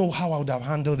 I don't know how I would have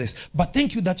handled this. But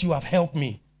thank you that you have helped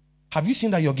me. Have you seen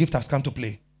that your gift has come to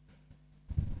play?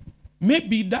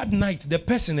 Maybe that night, the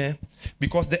person,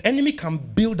 because the enemy can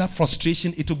build that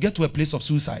frustration, it will get to a place of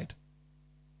suicide.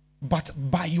 But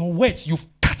by your words, you've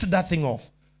cut that thing off.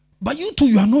 But you too,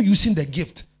 you are not using the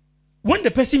gift. When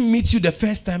the person meets you the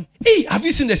first time, hey, have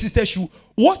you seen the sister's shoe?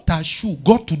 What has shoe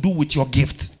got to do with your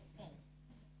gift?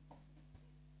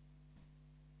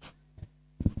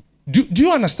 Do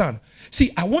you understand?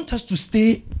 See, I want us to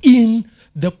stay in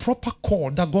the proper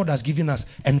core that God has given us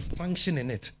and function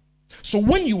in it. So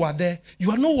when you are there,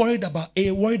 you are not worried about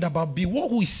A, worried about B, what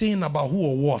who is saying about who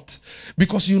or what.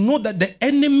 Because you know that the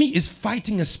enemy is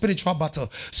fighting a spiritual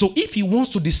battle. So if he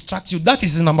wants to distract you, that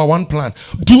is the number one plan.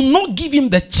 Do not give him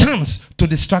the chance to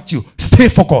distract you. Stay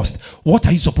focused. What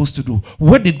are you supposed to do?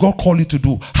 What did God call you to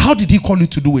do? How did he call you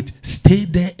to do it? Stay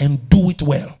there and do it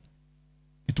well.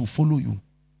 It will follow you.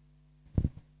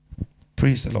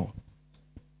 Praise the Lord.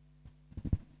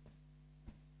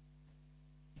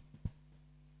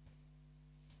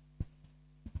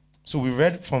 So we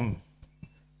read from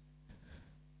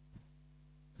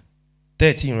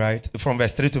 13, right? From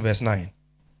verse 3 to verse 9.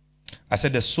 I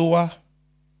said the sower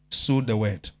sowed the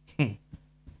word.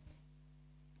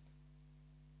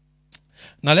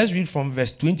 Now let's read from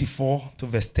verse 24 to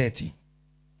verse 30.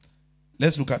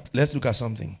 Let's look at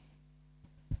something.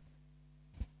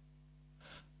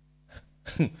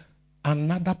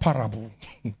 Another parable.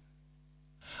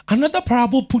 Another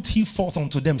parable put he forth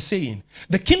unto them, saying,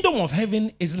 the kingdom of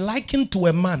heaven is likened to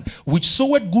a man which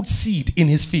sowed good seed in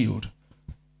his field.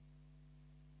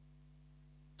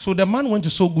 So the man went to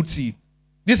sow good seed.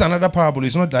 This is another parable.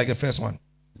 It's not like the first one.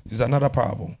 It's another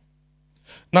parable.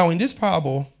 Now in this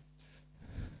parable,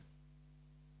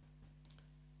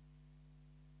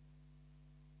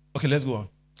 okay, let's go on.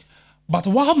 But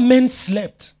while men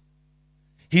slept,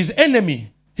 his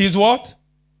enemy, his what?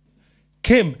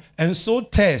 Came and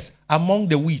sowed tares among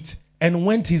the wheat and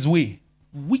went his way.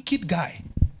 Wicked guy.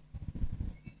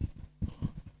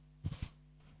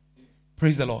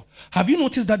 Praise the Lord. Have you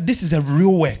noticed that this is a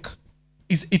real work?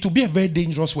 It will be a very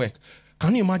dangerous work.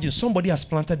 Can you imagine somebody has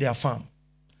planted their farm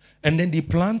and then they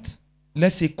plant,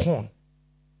 let's say, corn.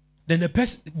 Then the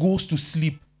person goes to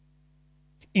sleep.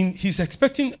 He's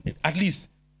expecting at least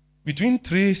between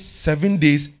 3-7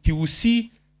 days, he will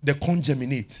see the corn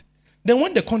germinate. Then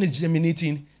when the corn is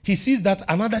germinating, he sees that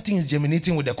another thing is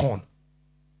germinating with the corn.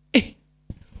 Hey,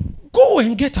 go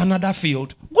and get another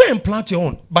field. Go and plant your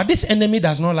own. But this enemy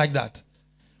does not like that.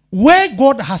 Where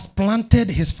God has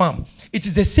planted his farm, it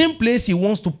is the same place he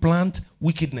wants to plant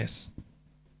wickedness.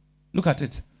 Look at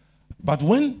it. But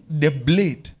when the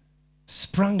blade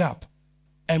sprang up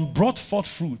and brought forth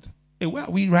fruit, hey, where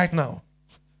are we right now?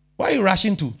 Why are you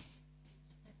rushing to?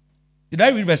 Did I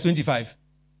read verse 25?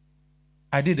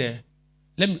 I did.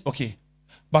 Okay.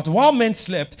 But while men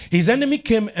slept, his enemy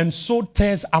came and sowed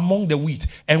tares among the wheat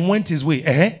and went his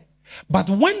way. But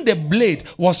when the blade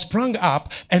was sprung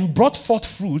up and brought forth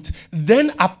fruit,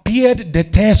 then appeared the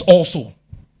tares also.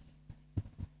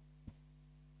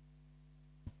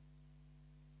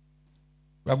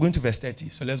 We are going to verse 30.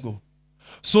 So let's go.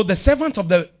 So the servant of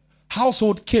the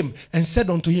household came and said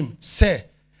unto him, Sir,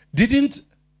 didn't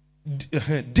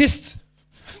didst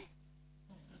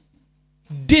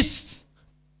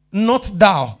not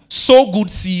thou sow good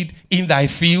seed in thy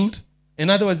field? In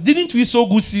other words, didn't we sow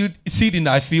good seed in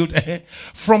thy field?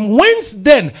 From whence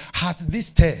then hath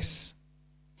this tares?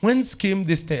 Whence came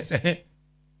this tares?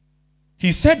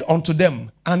 He said unto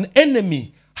them, an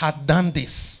enemy hath done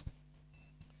this.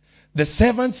 The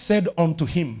servant said unto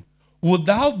him, wilt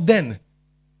thou then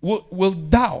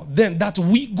that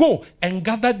we go and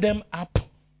gather them up?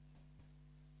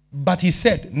 But he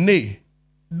said, nay,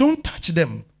 don't touch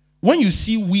them. When you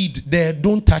see weed there,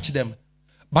 don't touch them,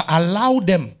 but allow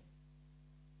them,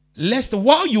 lest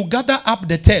while you gather up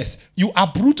the tares, you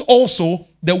uproot also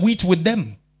the wheat with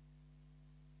them.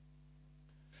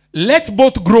 Let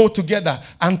both grow together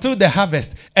until the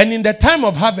harvest. And in the time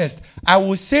of harvest, I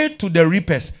will say to the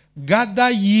reapers, gather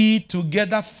ye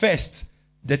together first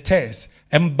the tares,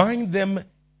 and bind them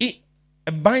in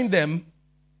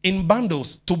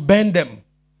bundles to burn them.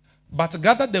 But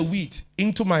gather the wheat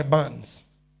into my barns.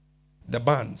 The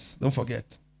barns, don't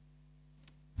forget.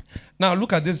 Now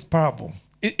look at this parable.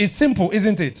 It's simple,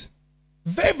 isn't it?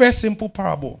 Very, very simple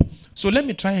parable. So let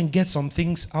me try and get some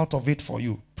things out of it for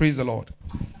you. Praise the Lord.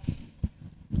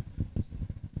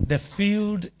 The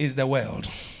field is the world.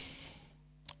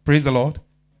 Praise the Lord.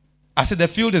 I said the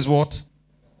field is what?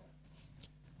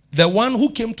 The one who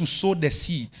came to sow the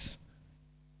seeds,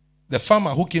 the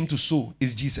farmer who came to sow,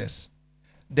 is Jesus.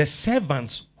 The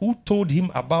servants who told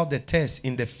him about the tares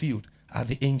in the field are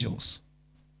the angels.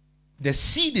 The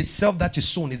seed itself that is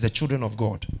sown is the children of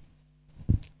God.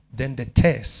 Then the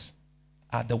tares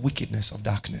are the wickedness of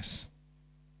darkness.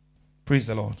 Praise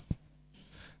the Lord.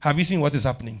 Have you seen what is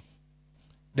happening?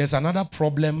 There's another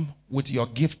problem with your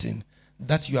gifting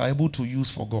that you are able to use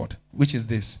for God, which is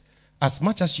this. As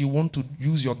much as you want to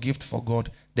use your gift for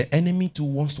God, the enemy too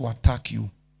wants to attack you.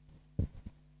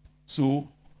 So,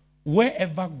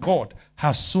 wherever God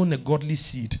has sown a godly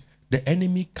seed, the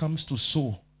enemy comes to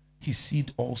sow his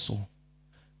seed also.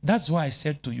 That's why I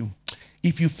said to you,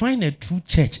 if you find a true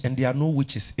church and there are no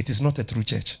witches, it is not a true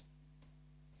church.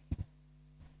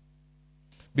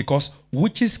 Because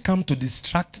witches come to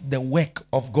distract the work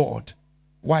of God.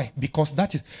 Why? Because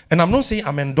that is, and I'm not saying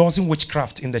I'm endorsing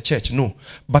witchcraft in the church, no.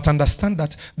 But understand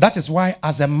that that is why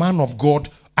as a man of God,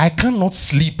 I cannot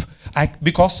sleep.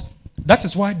 Because that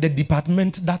is why the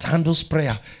department that handles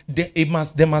prayer, there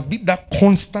must be that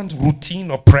constant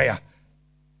routine of prayer.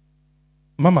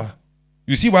 Mama,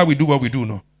 you see why we do what we do,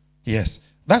 no? Yes.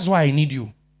 That's why I need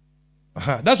you.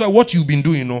 That's why what you've been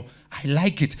doing, no? I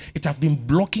like it. It has been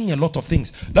blocking a lot of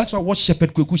things. That's why what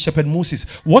Shepherd Kweku, Shepherd Moses,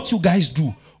 what you guys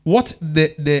do, what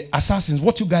the assassins,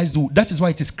 what you guys do, that is why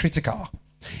it is critical.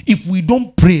 If we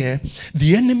don't pray,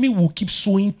 the enemy will keep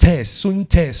sowing tares, sowing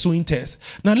tares, sowing tares.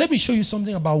 Now let me show you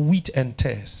something about wheat and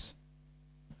tares.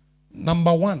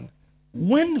 Number one,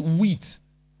 when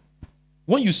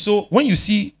you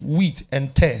see wheat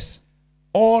and tares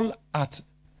all at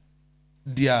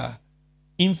their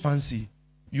infancy,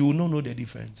 you will not know the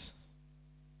difference.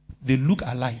 They look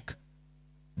alike.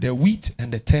 The wheat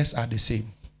and the tares are the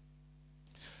same.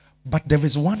 But there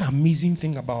is one amazing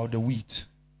thing about the wheat.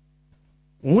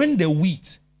 When the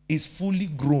wheat is fully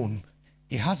grown,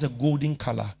 it has a golden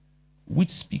color, which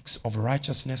speaks of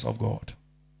righteousness of God.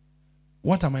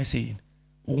 What am I saying?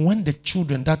 When the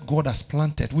children that God has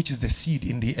planted, which is the seed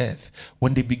in the earth,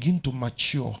 when they begin to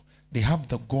mature, they have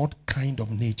the God kind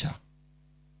of nature.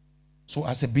 So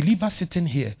as a believer sitting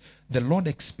here, the Lord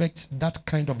expects that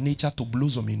kind of nature to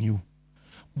blossom in you.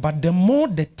 But the more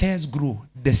the tares grow,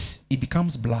 it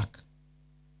becomes black.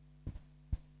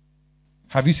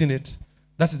 Have you seen it?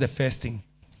 That's the first thing.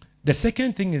 The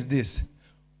second thing is this.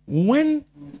 When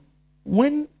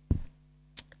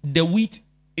the wheat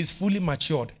is fully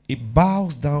matured, it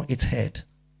bows down its head.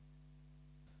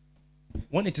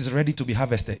 When it is ready to be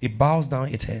harvested, it bows down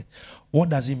its head. What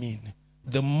does it mean?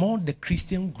 The more the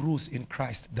Christian grows in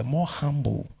Christ, the more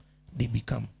humble they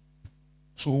become.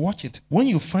 So watch it. When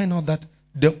you find out that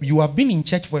you have been in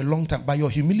church for a long time, but your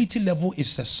humility level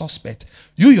is a suspect,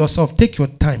 you yourself take your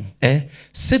time,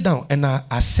 sit down and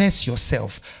assess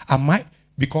yourself.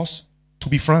 Because to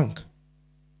be frank,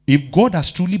 if God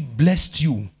has truly blessed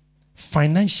you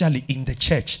financially in the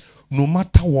church, no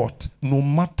matter what,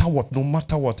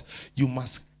 you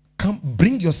must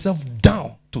bring yourself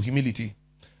down to humility.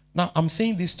 Now, I'm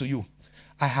saying this to you.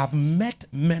 I have met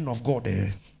men of God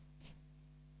there,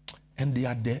 and they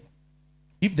are there.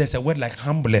 If there's a word like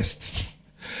humblest,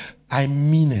 I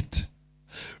mean it.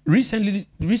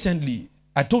 Recently,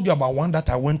 I told you about one that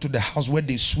I went to the house where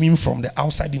they swim from the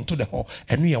outside into the hall.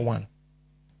 And we are one.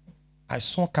 I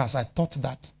saw cars. I thought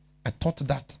that,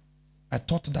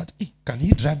 hey, can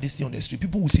he drive this thing on the street?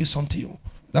 People will say something.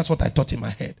 That's what I thought in my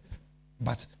head.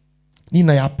 But,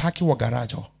 Nina, ya paki wa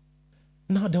garage.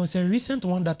 Now, there was a recent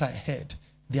one that I heard.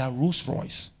 They are Rolls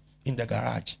Royce in the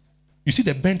garage. You see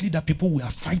the Bentley that people were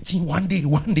fighting one day,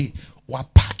 were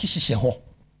paki shisheho.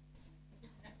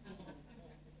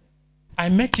 I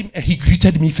met him and he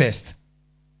greeted me first.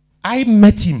 I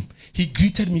met him. He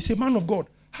greeted me. He said, man of God,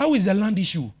 how is the land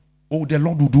issue? Oh, the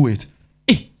Lord will do it.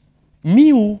 Hey,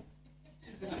 me oh.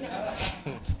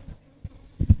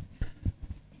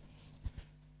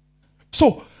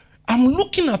 So, I'm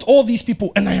looking at all these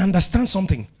people and I understand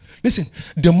something. Listen,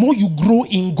 the more you grow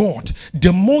in God,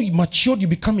 the more mature you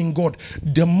become in God,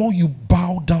 the more you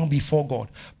bow down before God.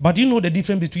 But you know the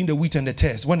difference between the wheat and the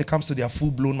tares when it comes to their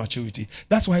full-blown maturity.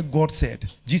 That's why God said,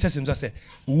 Jesus himself said,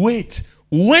 wait,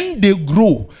 when they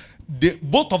grow,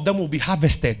 both of them will be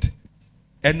harvested.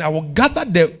 And I will gather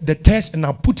the tares and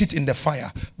I'll put it in the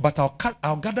fire. But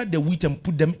I'll gather the wheat and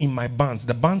put them in my barns.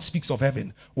 The barn speaks of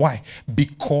heaven. Why?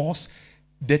 Because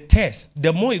the tares,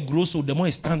 the more it grows, so the more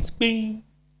it stands, bing.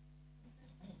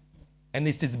 And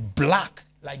it is black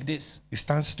like this. It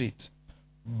stands straight.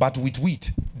 But with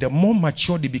wheat, the more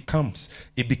mature it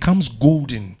becomes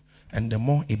golden. And the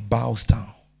more it bows down.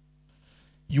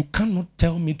 You cannot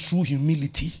tell me true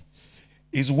humility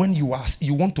is when you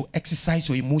want to exercise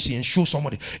your emotion and show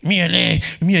somebody.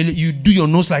 You do your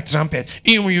nose like trumpet.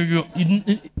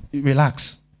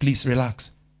 Relax. Please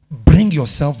relax. Bring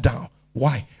yourself down.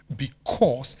 Why?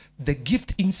 Because the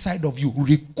gift inside of you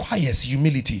requires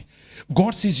humility.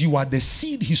 God says you are the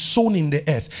seed He sown in the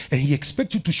earth, and He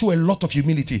expects you to show a lot of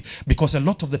humility, because a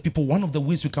lot of the people, one of the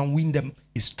ways we can win them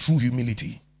is through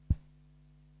humility.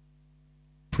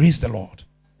 Praise the Lord.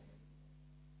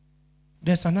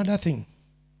 There's another thing.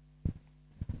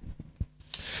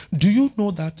 Do you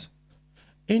know that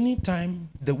anytime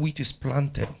the wheat is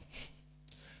planted,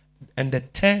 and the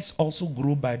tares also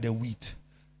grow by the wheat,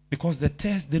 because the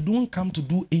tares, they don't come to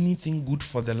do anything good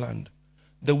for the land.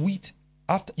 The wheat,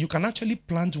 after you can actually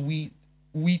plant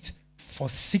wheat for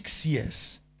 6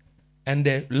 years, and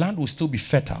the land will still be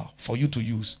fertile for you to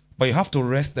use. But you have to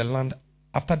rest the land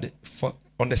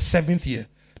on the 7th year.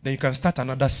 Then you can start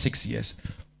another 6 years.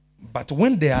 But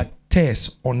when there are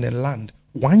tares on the land,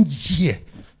 1 year,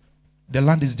 the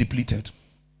land is depleted.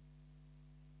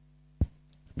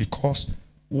 Because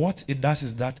what it does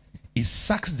is that it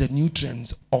sucks the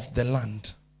nutrients of the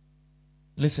land.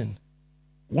 Listen,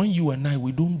 when you and I,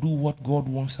 we don't do what God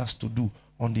wants us to do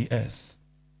on the earth,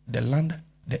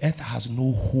 the earth has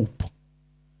no hope.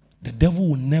 The devil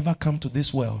will never come to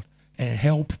this world and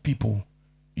help people.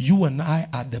 You and I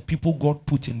are the people God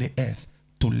put in the earth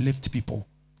to lift people,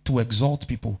 to exalt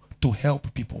people, to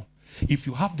help people. If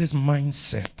you have this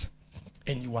mindset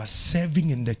and you are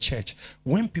serving in the church,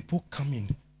 when people come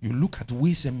in, you look at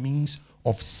ways and means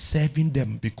of serving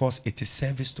them, because it is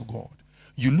service to God.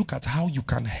 You look at how you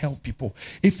can help people.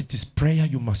 If it is prayer,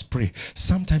 you must pray.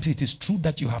 Sometimes it is true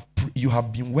that you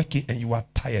have been working and you are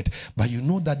tired, but you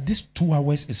know that this 2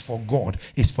 hours is for God,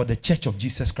 is for the church of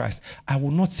Jesus Christ. I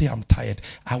will not say I'm tired.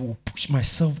 I will push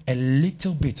myself a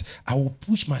little bit. I will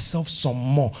push myself some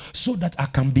more, so that I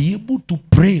can be able to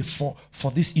pray for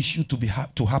this issue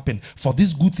to happen, for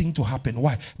this good thing to happen.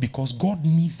 Why? Because God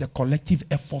needs the collective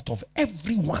effort of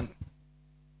everyone.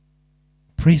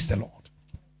 Praise the Lord.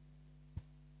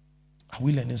 Are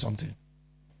we learning something?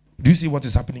 Do you see what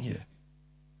is happening here?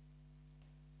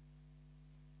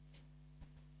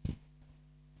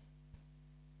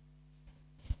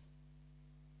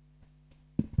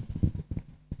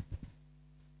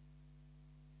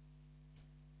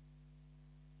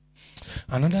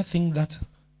 Another thing that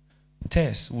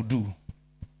tares will do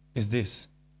is this.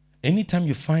 Anytime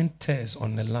you find tares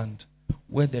on the land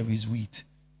where there is wheat,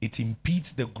 it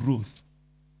impedes the growth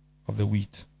of the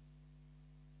wheat.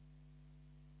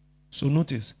 So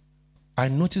I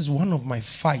noticed one of my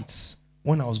fights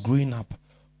when I was growing up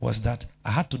was that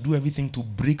I had to do everything to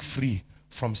break free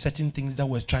from certain things that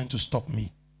were trying to stop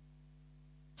me.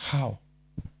 How?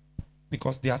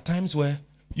 Because there are times where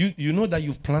you know that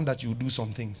you've planned that you'll do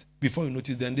some things. Before you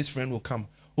notice, then this friend will come.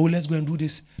 Oh, let's go and do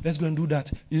this. Let's go and do that.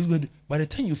 By the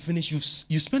time you finish,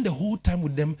 you spend the whole time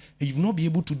with them, and you've not been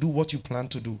able to do what you plan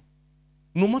to do.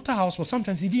 No matter how small,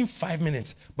 sometimes even 5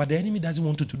 minutes. But the enemy doesn't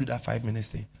want you to do that 5 minutes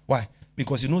thing. Why?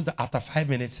 Because he knows that after 5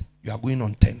 minutes, you are going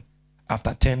on 10.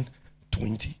 After 10,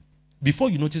 20. Before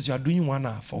you notice, you are doing 1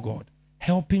 hour for God.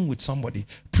 Helping with somebody,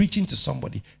 preaching to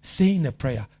somebody, saying a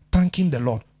prayer, thanking the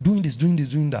Lord, doing this,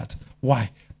 doing that.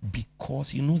 Why?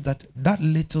 Because he knows that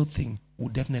little thing will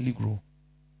definitely grow.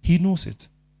 He knows it.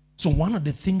 So one of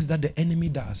the things that the enemy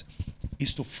does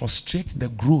is to frustrate the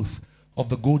growth of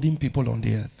the golden people on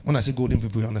the earth. When I say golden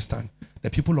people, you understand. The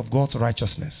people of God's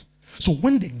righteousness. So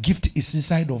when the gift is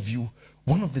inside of you,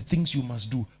 one of the things you must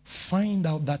do, find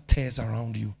out that tares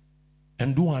around you.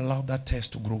 And don't allow that tares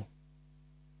to grow.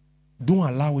 Don't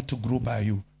allow it to grow by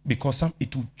you. Because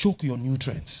it will choke your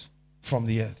nutrients from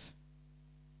the earth.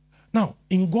 Now,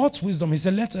 in God's wisdom, he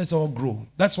said, let us all grow.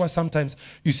 That's why sometimes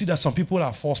you see that some people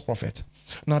are false prophets.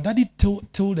 Now, Daddy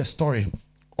told a story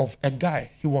of a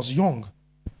guy. He was young.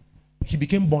 He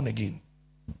became born again.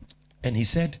 And he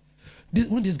said,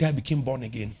 when this guy became born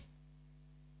again,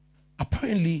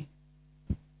 apparently,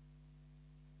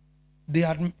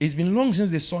 it's been long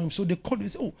since they saw him. So they called him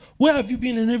and said, oh, where have you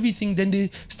been and everything? Then they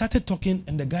started talking,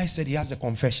 and the guy said he has a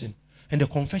confession. And the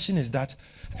confession is that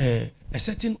a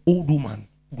certain old woman,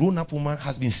 grown-up woman,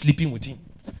 has been sleeping with him.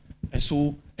 And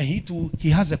so, and he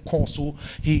has a call, so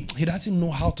he doesn't know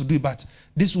how to do it, but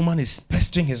this woman is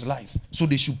pestering his life. So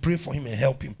they should pray for him and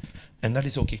help him. And that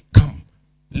is okay. Come,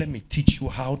 let me teach you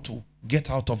how to get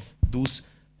out of those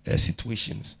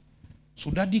situations.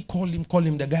 So Daddy called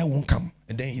him, the guy won't come.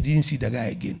 And then he didn't see the guy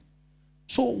again.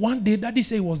 So one day, Daddy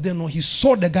said he was there. No, he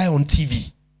saw the guy on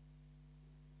TV.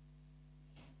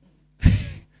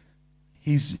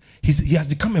 He has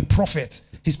become a prophet.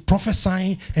 He's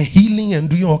prophesying and healing and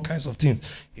doing all kinds of things.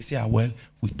 He said, well,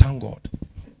 we thank God.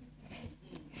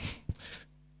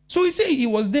 So he said he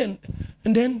was there.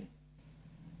 And then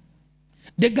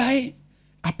the guy,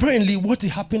 apparently what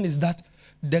happened is that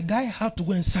the guy had to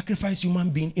go and sacrifice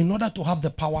human being in order to have the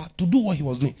power to do what he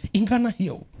was doing. In Ghana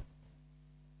here.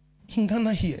 In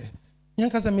Ghana here.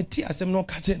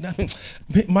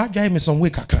 My guy me some way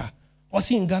kakra.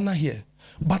 Was in Ghana here.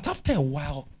 But after a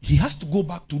while, he has to go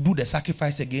back to do the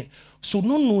sacrifice again. So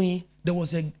not knowing, there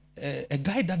was a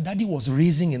guy that daddy was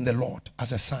raising in the Lord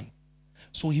as a son.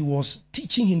 So he was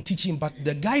teaching, but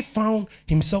the guy found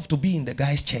himself to be in the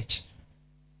guy's church.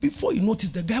 Before you notice,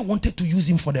 the guy wanted to use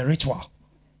him for the ritual.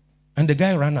 And the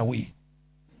guy ran away.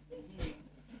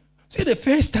 See,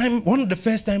 one of the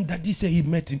first time daddy said he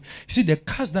met him, see the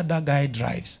cars that guy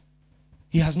drives,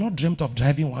 he has not dreamt of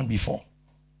driving one before.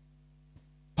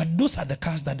 But those are the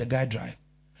cars that the guy drives.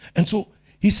 And so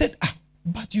he said,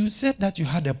 but you said that you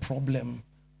had a problem.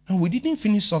 And we didn't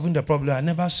finish solving the problem. I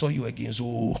never saw you again.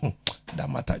 So that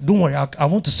matter. Don't worry, I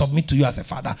want to submit to you as a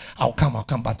father. I'll come.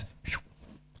 But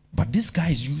this guy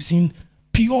is using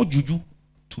pure juju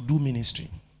to do ministry.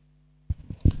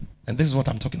 And this is what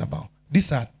I'm talking about.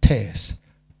 These are tares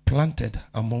planted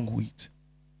among wheat.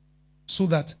 So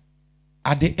that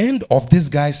at the end of this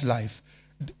guy's life,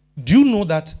 do you know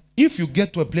that if you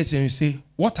get to a place and you say,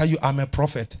 what are you? I'm a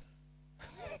prophet.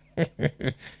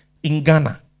 In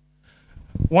Ghana.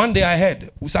 One day I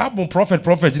heard, prophet,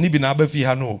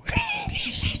 no.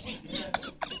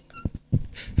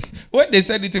 When they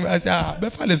said it to me, I said,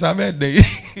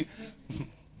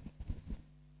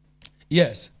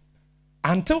 yes.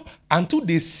 Until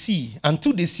they see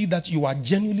that you are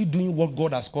genuinely doing what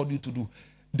God has called you to do,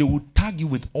 they will tag you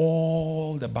with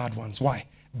all the bad ones. Why?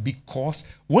 Because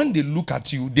when they look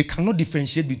at you, they cannot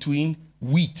differentiate between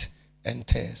wheat and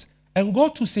tares. And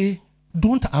God to say,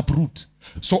 don't uproot.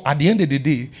 So at the end of the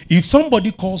day, if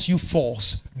somebody calls you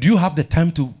false, do you have the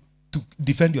time to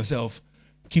defend yourself?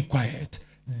 Keep quiet.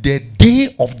 The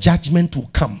day of judgment will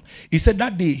come. He said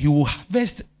that day he will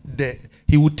harvest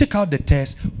he will take out the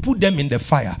tares, put them in the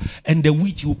fire, and the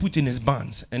wheat he will put in his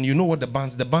barns. And you know what the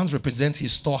barns represents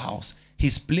his storehouse,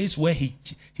 his place where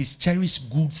his cherished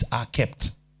goods are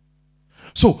kept.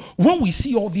 So when we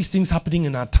see all these things happening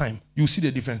in our time, you see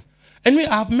the difference. Anyway,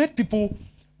 I've met people.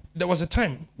 There was a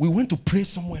time we went to pray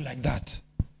somewhere like that.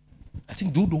 I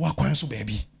think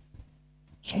baby.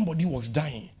 Somebody was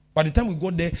dying. By the time we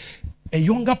got there, a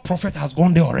younger prophet has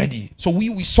gone there already. So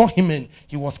we saw him and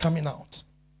he was coming out.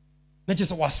 Not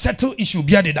just was settle issue.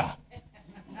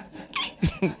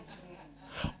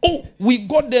 Oh, we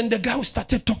got there and the guy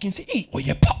started talking. Say, hey, oh,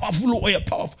 you're powerful, oh, you're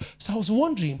powerful. So I was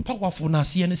wondering, powerful na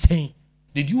saying,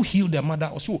 did you heal the mother?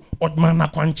 Also,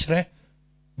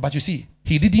 but you see,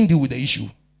 he didn't deal with the issue.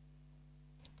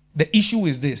 The issue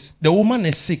is this. The woman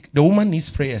is sick. The woman needs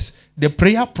prayers. The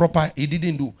prayer proper, he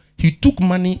didn't do. He took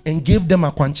money and gave them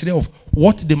a quantity of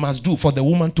what they must do for the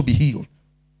woman to be healed.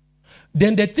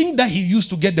 Then the thing that he used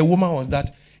to get the woman was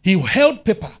that he held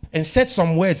paper and said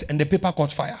some words and the paper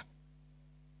caught fire.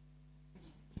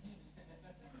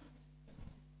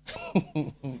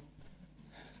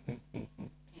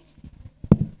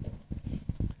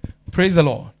 Praise the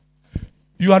Lord.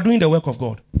 You are doing the work of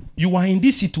God. You are in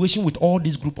this situation with all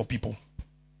this group of people.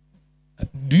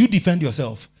 Do you defend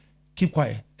yourself? Keep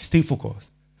quiet. Stay focused.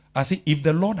 I say, if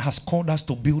the Lord has called us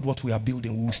to build what we are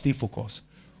building, we will stay focused.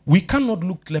 We cannot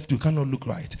look left. We cannot look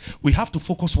right. We have to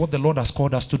focus what the Lord has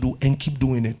called us to do and keep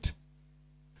doing it.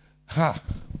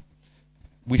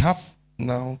 We have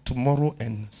now tomorrow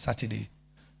and Saturday.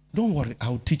 Don't worry.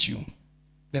 I'll teach you.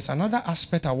 There's another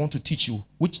aspect I want to teach you,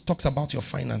 which talks about your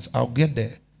finance. I'll get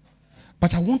there.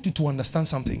 But I want you to understand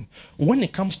something. When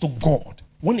it comes to God,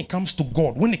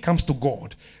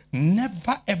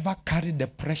 never ever carry the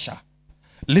pressure.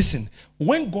 Listen,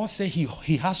 when God says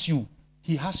he has you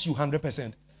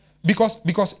 100%.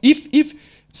 Because if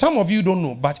some of you don't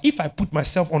know, but if I put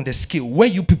myself on the scale where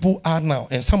you people are now,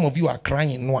 and some of you are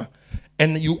crying noah,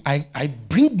 and I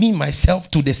bring me myself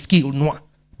to the scale noah,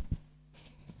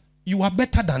 you are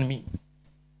better than me.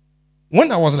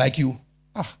 When I was like you,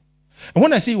 and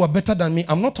when I say you are better than me,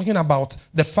 I'm not talking about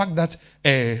the fact that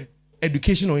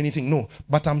education or anything, no.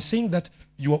 But I'm saying that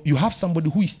you have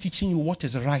somebody who is teaching you what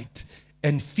is right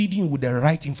and feeding you with the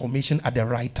right information at the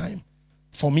right time.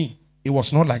 For me, it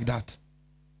was not like that.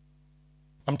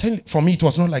 I'm telling you, for me, it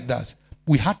was not like that.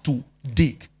 We had to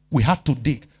dig.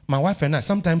 My wife and I,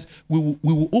 sometimes we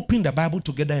will open the Bible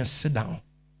together and sit down.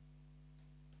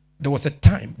 There was a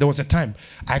time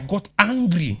I got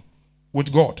angry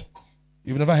with God.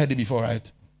 You've never heard it before,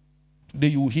 right? Today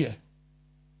you will hear.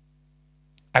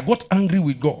 I got angry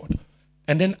with God.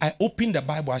 And then I opened the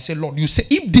Bible. I said, Lord, you say,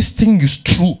 if this thing is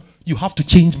true, you have to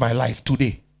change my life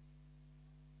today.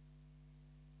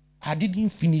 I didn't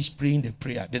finish praying the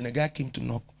prayer. Then the guy came to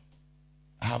knock.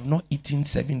 I have not eaten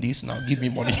 7 days now. Give me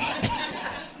money.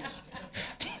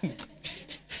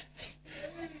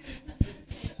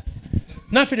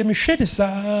 Now, if me share this, do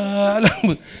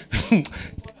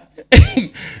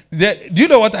you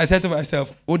know what I said to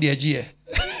myself? Oh, dear, G.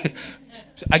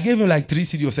 I gave him like 3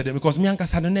 CDs of them because me and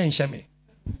Kasana and Shame.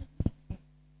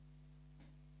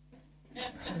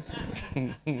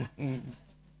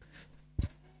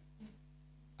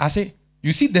 I say,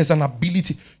 you see, there's an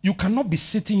ability. You cannot be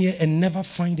sitting here and never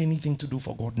find anything to do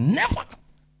for God. Never.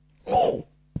 No.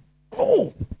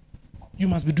 No. You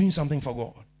must be doing something for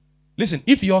God. Listen,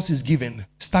 if yours is giving,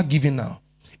 start giving now.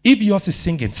 If yours is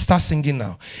singing, start singing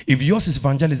now. If yours is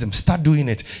evangelism, start doing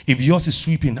it. If yours is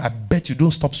sweeping, I bet you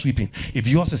don't stop sweeping. If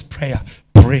yours is prayer,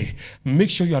 pray. Make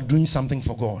sure you are doing something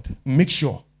for God. Make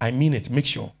sure. I mean it. Make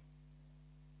sure.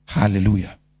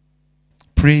 Hallelujah.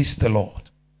 Praise the Lord.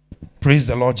 Praise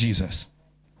the Lord Jesus.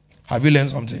 Have you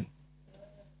learned something?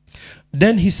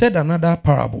 Then he said another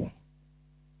parable.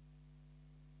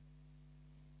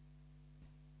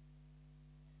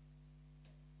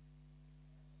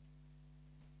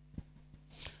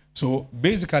 So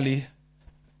basically,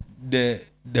 the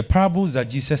parables that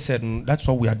Jesus said, that's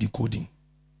what we are decoding.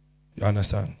 You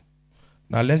understand?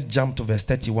 Now let's jump to verse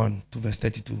 31 to verse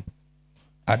 32.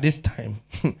 At this time,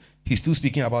 he's still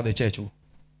speaking about the church.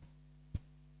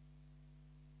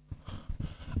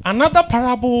 Another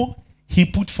parable he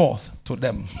put forth to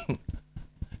them,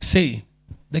 say,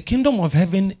 the kingdom of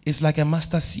heaven is like a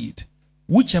mustard seed,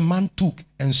 which a man took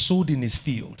and sowed in his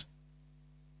field,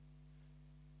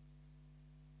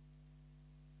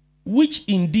 which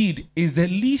indeed is the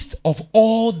least of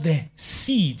all the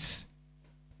seeds.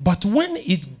 But when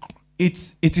it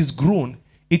is grown,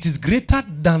 it is greater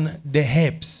than the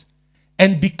herbs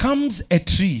and becomes a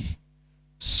tree,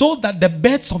 so that the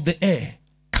birds of the air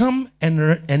come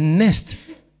and nest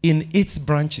in its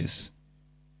branches.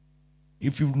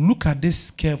 If you look at this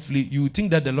carefully, you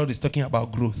think that the Lord is talking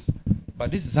about growth.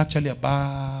 But this is actually a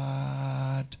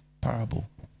bad parable.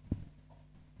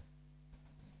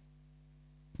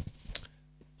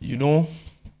 You know,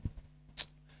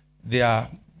 they are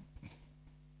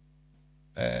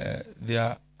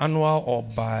annual or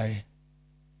by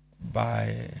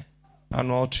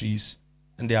annual trees,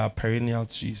 and they are perennial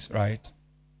trees, right?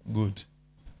 Good.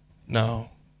 Now,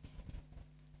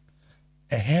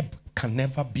 a herb can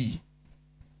never be.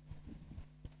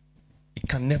 It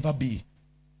can never be.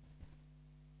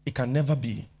 It can never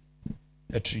be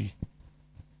a tree.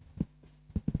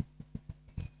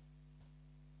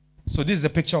 So this is a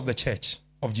picture of the church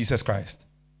of Jesus Christ.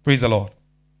 Praise the Lord.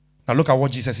 Now look at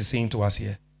what Jesus is saying to us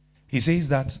here. He says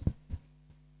that,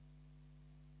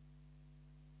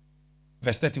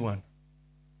 verse 31.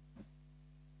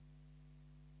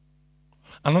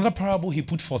 Another parable he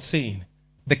put forth, saying,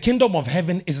 the kingdom of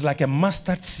heaven is like a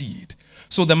mustard seed.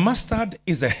 So the mustard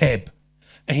is a herb.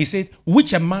 And he said,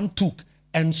 which a man took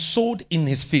and sowed in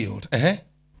his field.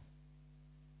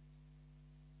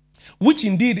 Which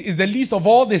indeed is the least of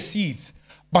all the seeds.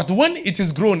 But when it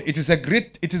is grown, it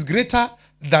is greater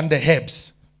than the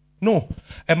herbs. No,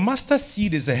 a mustard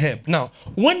seed is a herb. Now,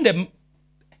 when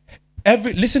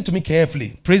listen to me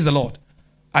carefully. Praise the Lord.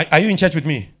 Are you in church with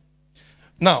me?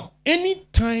 Now,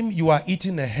 anytime you are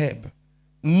eating a herb,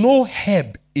 no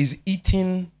herb is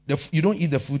eating, you don't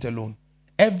eat the fruit alone.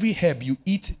 Every herb, you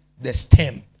eat the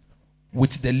stem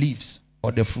with the leaves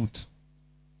or the fruit.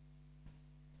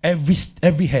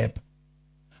 Every herb.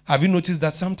 Have you noticed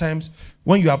that sometimes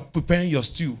when you are preparing your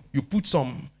stew, you put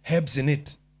some herbs in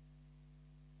it?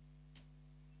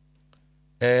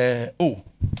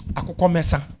 Akoko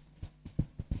mesa.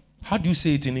 How do you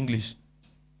say it in English?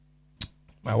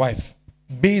 My wife.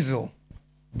 Basil.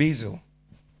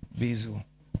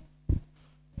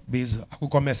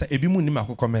 Akoko mesa. Ebimu nima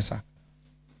akoko mesa.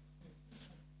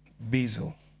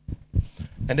 Basil.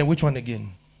 And then which one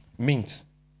again? Mint.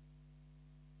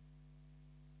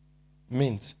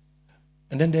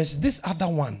 And then there's this other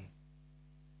one.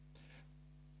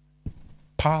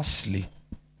 Parsley.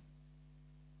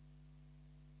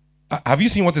 Have you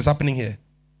seen what is happening here?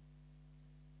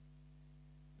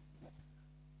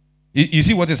 You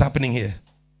see what is happening here?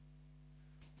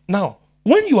 Now,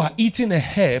 when you are eating a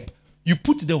herb, you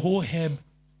put the whole herb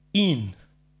in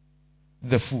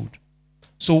the food.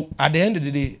 So at the end of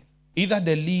the day, either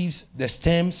the leaves, the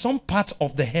stem, some part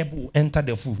of the herb will enter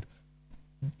the food.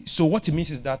 So what it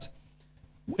means is that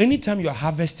anytime you are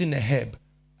harvesting a herb,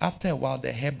 after a while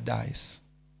the herb dies.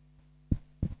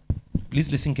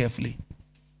 Please listen carefully.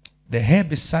 The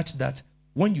herb is such that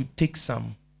when you take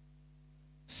some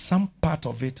part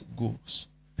of it goes.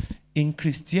 In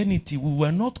Christianity, we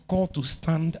were not called to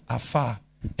stand afar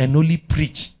and only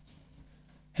preach.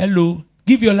 Hello,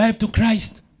 give your life to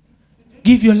Christ.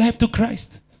 Give your life to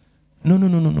Christ.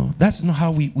 No. That's not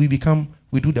how we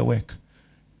do the work.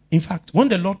 In fact, when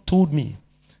the Lord told me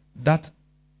that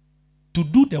to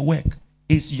do the work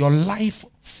is your life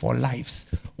for lives,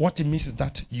 what it means is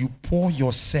that you pour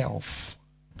yourself.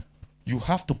 You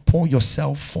have to pour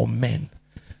yourself for men.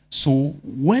 So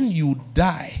when you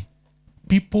die,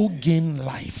 people gain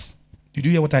life. Did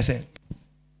you hear what I said?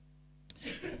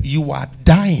 You are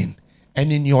dying,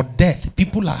 and in your death,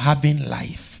 people are having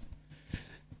life.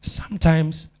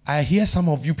 Sometimes I hear some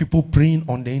of you people praying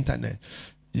on the internet.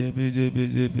 You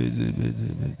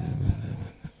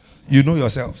know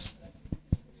yourselves.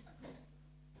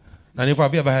 And if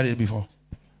have you ever heard it before?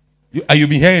 You've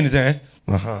been hearing it, eh?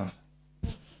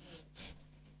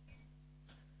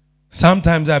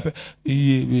 Sometimes I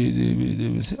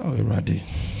say, oh, ready.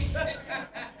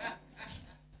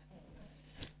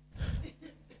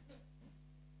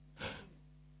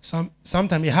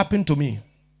 Sometimes it happened to me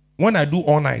when I do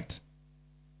all night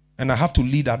and I have to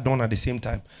lead at dawn at the same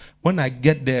time. When I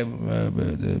get there,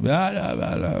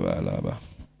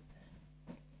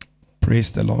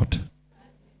 praise the Lord.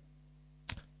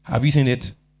 Have you seen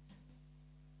it?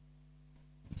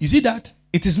 You see that?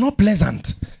 It is not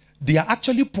pleasant. They are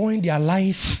actually pouring their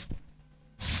life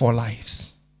for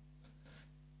lives.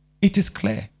 It is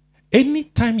clear.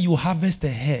 Anytime you harvest a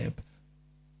herb,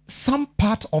 some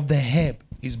part of the herb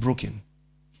is broken.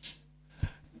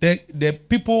 The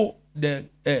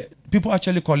people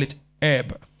actually call it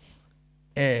herb.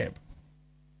 Herb.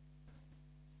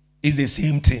 It's the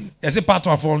same thing. It's a part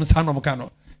of one son of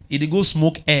Kano. It go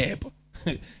smoke herb.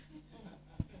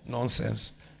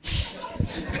 Nonsense.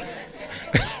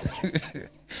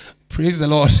 Praise the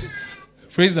Lord.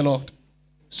 Praise the Lord.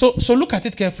 So look at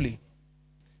it carefully.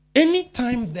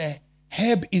 Anytime the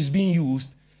herb is being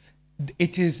used,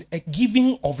 it is a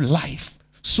giving of life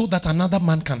so that another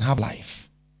man can have life.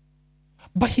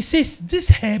 But he says this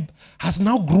herb has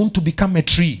now grown to become a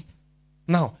tree.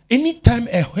 Now, anytime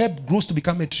a herb grows to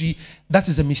become a tree, that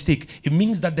is a mistake. It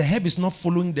means that the herb is not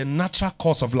following the natural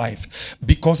course of life,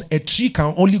 because a tree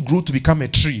can only grow to become a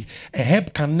tree. A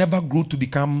herb can never grow to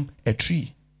become a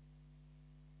tree.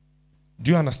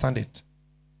 Do you understand it?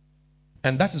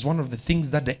 And that is one of the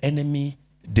things that the enemy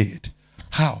did.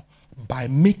 How? By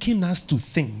making us to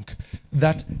think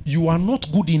that you are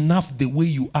not good enough the way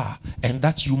you are and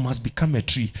that you must become a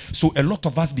tree. So a lot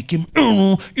of us became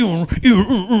I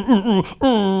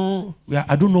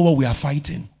don't know what we are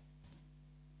fighting.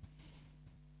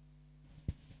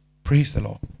 Praise the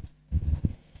Lord.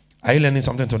 Are you learning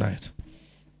something tonight?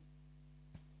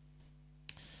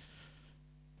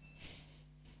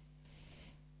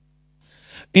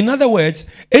 In other words,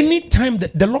 anytime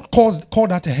the Lord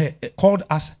called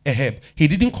us a herb, He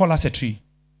didn't call us a tree.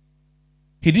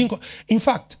 He didn't call. In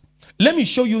fact, let me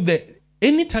show you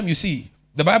anytime you see,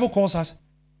 the Bible calls us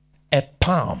a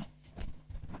palm.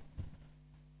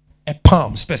 A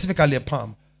palm, specifically a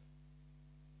palm.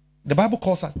 The Bible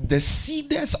calls us the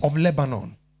cedars of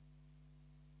Lebanon.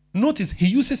 Notice, He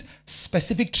uses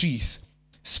specific trees,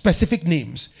 specific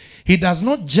names. He does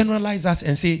not generalize us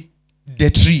and say,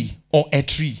 the tree or a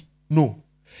tree. No.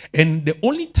 And the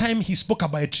only time He spoke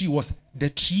about a tree was the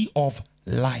tree of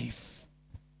life.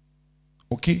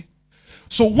 Okay?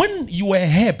 So when you are a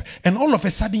herb and all of a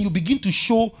sudden you begin to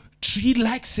show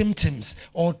tree-like symptoms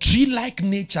or tree-like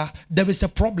nature, there is a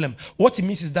problem. What it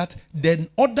means is that the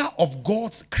order of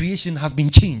God's creation has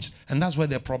been changed, and that's where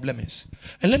the problem is.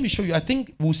 And let me show you. I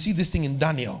think we'll see this thing in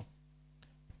Daniel.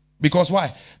 Because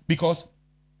why? Because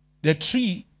the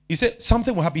tree, he said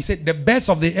something will happen. He said the birds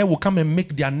of the air will come and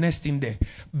make their nest in there.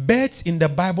 Birds in the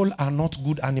Bible are not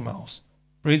good animals.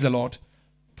 Praise the Lord.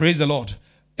 Praise the Lord.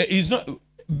 It's not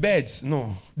birds,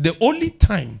 no. The only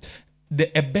time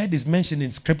a bird is mentioned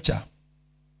in scripture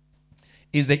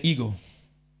is the eagle.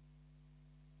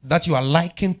 That you are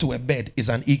likened to a bird is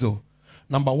an eagle.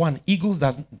 Number one, eagles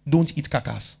that don't eat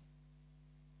carcass.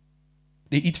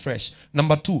 They eat fresh.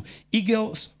 Number two,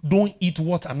 eagles don't eat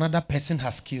what another person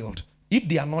has killed. If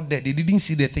they are not dead, they didn't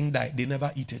see the thing die, they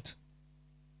never eat it.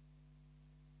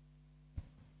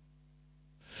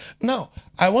 Now,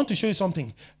 I want to show you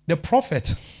something. The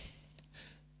prophet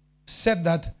said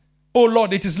that, oh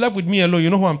Lord, it is left with me alone. You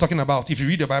know who I'm talking about. If you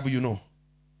read the Bible, you know.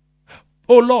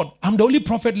 Oh Lord, I'm the only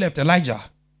prophet left, Elijah.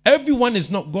 Everyone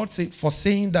is not. God said, for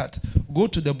saying that, go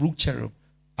to the brook Cherub.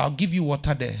 I'll give you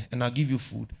water there and I'll give you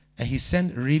food. and he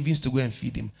sent ravens to go and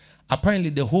feed him. Apparently,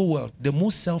 the whole world, the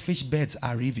most selfish birds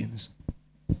are ravens.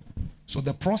 So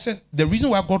the process, the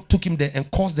reason why God took him there and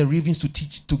caused the ravens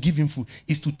to give him food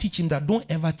is to teach him that don't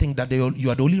ever think that you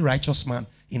are the only righteous man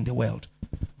in the world.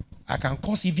 I can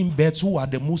cause even birds who are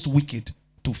the most wicked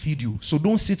to feed you. So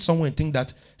don't sit somewhere and think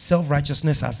that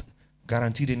self-righteousness has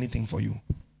guaranteed anything for you.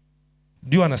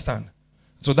 Do you understand?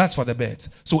 So that's for the birds.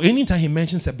 So anytime he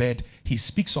mentions a bird, he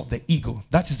speaks of the eagle.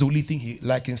 That is the only thing he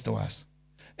likens to us.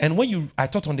 And when I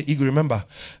taught on the eagle, remember,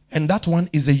 and that one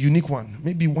is a unique one.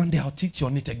 Maybe one day I'll teach you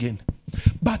on it again.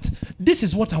 But this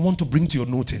is what I want to bring to your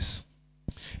notice.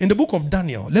 In the book of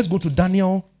Daniel, let's go to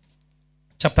Daniel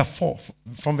chapter 4,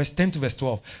 from verse 10 to verse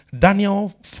 12.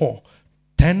 Daniel 4,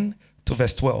 10 to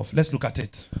verse 12. Let's look at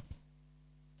it.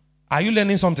 Are you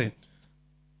learning something?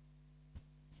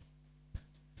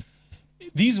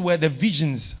 These were the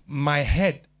visions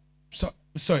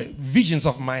visions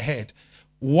of my head.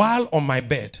 While on my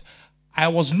bed, I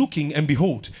was looking, and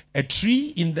behold, a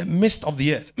tree in the midst of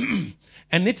the earth,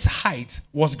 and its height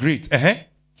was great.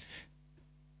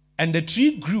 And the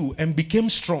tree grew and became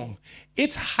strong.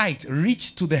 Its height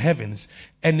reached to the heavens,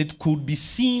 and it could be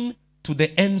seen to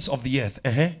the ends of the earth.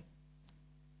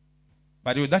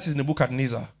 By the way, that is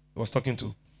Nebuchadnezzar I was talking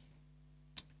to.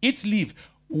 Its leaves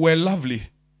were lovely,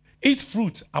 its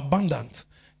fruit abundant,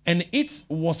 and it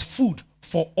was food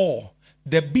for all.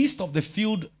 The beasts of the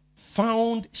field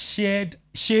found shade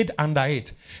under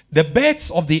it. The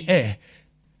birds of the air,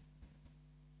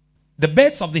 the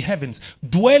birds of the heavens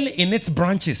dwell in its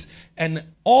branches, and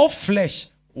all flesh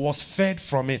was fed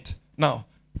from it. Now,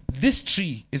 this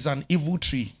tree is an evil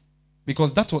tree,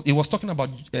 because that's what it was talking about,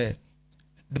 the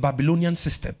Babylonian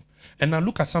system. And now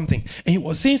look at something. And he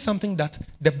was saying something that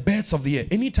the birds of the air,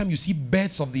 anytime you see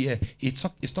birds of the air,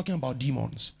 it's talking about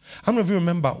demons. How many of you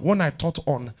remember when I taught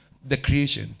on the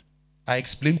creation, I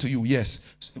explained to you, yes,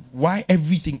 why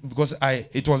everything, because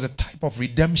it was a type of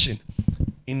redemption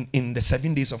in the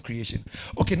 7 days of creation.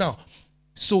 Okay, now,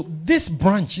 so these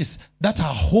branches that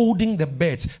are holding the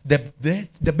birds, the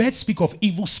birds speak of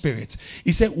evil spirits.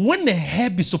 He said when a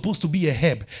herb is supposed to be a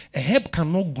herb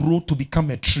cannot grow to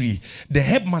become a tree. The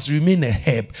herb must remain a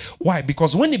herb. Why?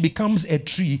 Because when it becomes a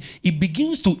tree, it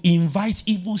begins to invite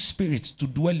evil spirits to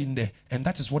dwell in there. And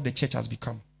that is what the church has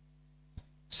become.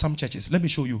 Some churches. Let me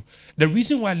show you. The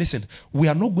reason why, listen, we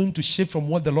are not going to shift from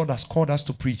what the Lord has called us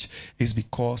to preach is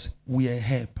because we are a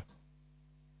herb.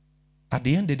 At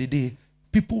the end of the day,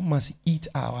 people must eat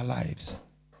our lives.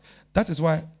 That is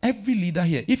why every leader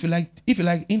here, if you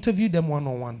like, interview them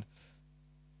one-on-one.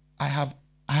 I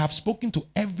have spoken to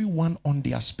everyone on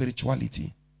their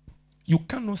spirituality. You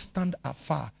cannot stand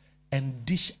afar and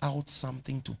dish out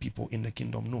something to people in the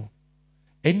kingdom. No.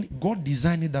 And God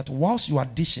designed it that whilst you are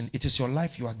dishing, it is your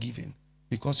life you are giving,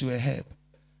 because you are a herb.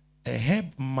 A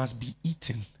herb must be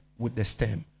eaten with the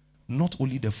stem, not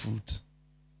only the fruit.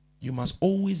 You must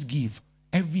always give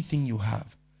everything you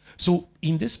have. So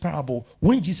in this parable,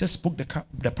 when Jesus spoke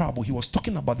the parable, he was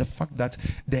talking about the fact that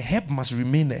the herb must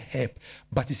remain a herb.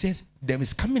 But he says there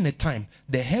is coming a time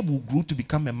the herb will grow to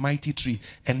become a mighty tree,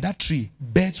 and that tree,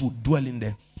 birds will dwell in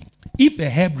there. If a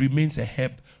herb remains a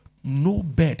herb, no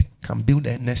bird can build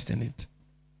a nest in it.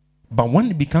 But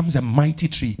when it becomes a mighty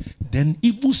tree, then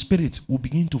evil spirits will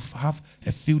begin to have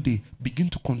a field day, begin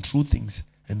to control things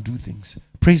and do things.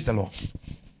 Praise the Lord.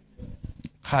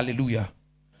 Hallelujah.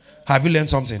 Have you learned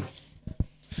something?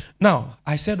 Now,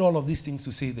 I said all of these things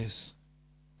to say this.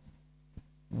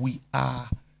 We are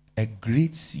a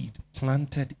great seed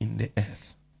planted in the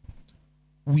earth.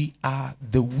 We are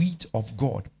the wheat of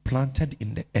God planted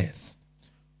in the earth.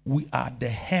 We are the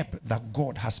herb that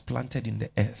God has planted in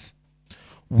the earth.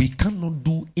 We cannot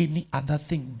do any other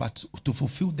thing but to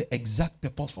fulfill the exact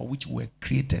purpose for which we were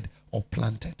created or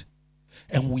planted.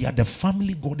 And we are the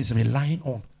family God is relying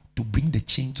on to bring the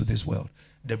change to this world.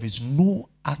 There is no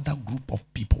other group of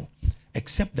people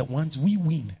except the ones we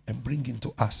win and bring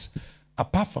into us.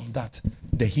 Apart from that,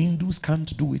 the Hindus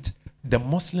can't do it. The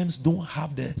Muslims don't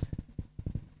have the,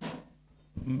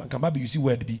 you see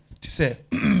where it be, to say,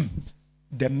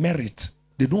 the merit.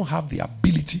 They don't have the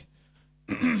ability.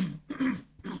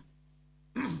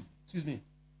 Excuse me.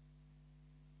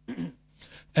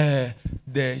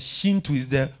 The Shinto is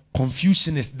the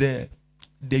Confucianist, the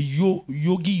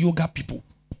yoga people.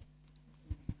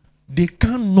 They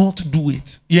cannot do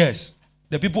it. Yes,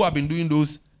 the people who have been doing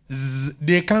those,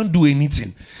 they can't do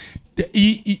anything.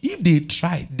 If they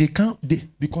try, they can't,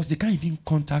 because they can't even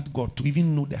contact God to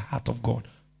even know the heart of God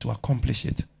to accomplish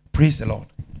it. Praise the Lord.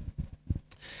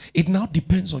 It now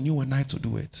depends on you and I to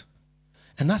do it.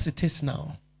 And as it is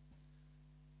now,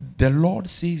 the Lord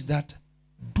says that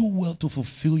Do well to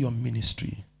fulfill your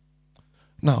ministry.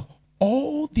 Now,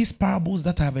 all these parables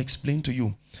that I have explained to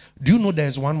you, do you know there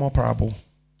is one more parable?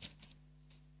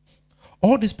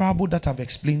 All this parable that I've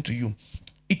explained to you,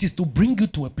 it is to bring you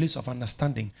to a place of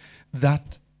understanding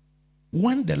that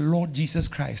when the Lord Jesus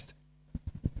Christ,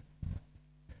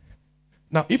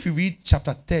 now if you read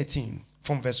chapter 13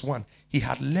 from verse 1, he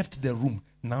had left the room.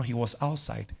 Now he was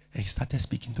outside and he started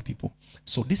speaking to people.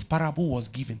 So this parable was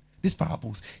given, these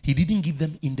parables, he didn't give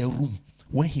them in the room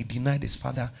when he denied his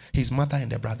father, his mother,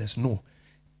 and their brothers. No.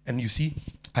 And you see,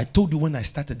 I told you when I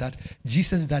started that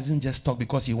Jesus doesn't just talk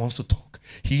because he wants to talk.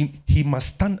 He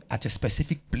must stand at a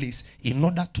specific place in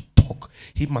order to talk.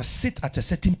 He must sit at a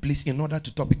certain place in order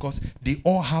to talk, because they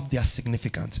all have their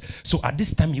significance. So at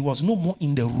this time, he was no more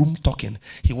in the room talking.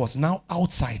 He was now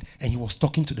outside and he was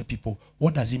talking to the people.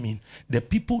 What does he mean? The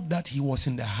people that he was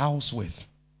in the house with,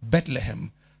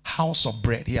 Bethlehem, house of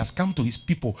bread. He has come to his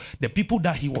people. The people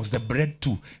that he was the bread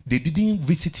to, they didn't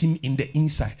visit him in the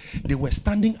inside. They were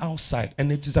standing outside,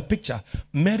 and it is a picture.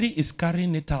 Mary is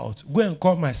carrying it out. Go and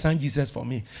call my son Jesus for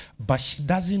me. But she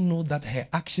doesn't know that her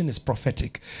action is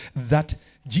prophetic, that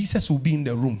Jesus will be in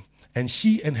the room, and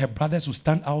she and her brothers will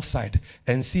stand outside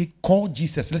and say, call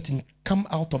Jesus, let him come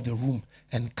out of the room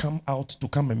and come out to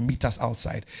come and meet us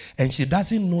outside. And she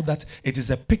doesn't know that it is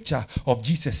a picture of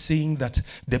Jesus saying that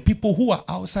the people who are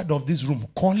outside of this room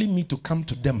calling me to come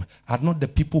to them are not the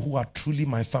people who are truly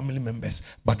my family members,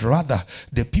 but rather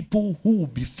the people who will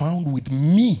be found with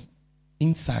me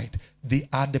inside. They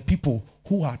are the people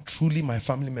who are truly my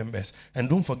family members. And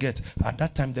don't forget, at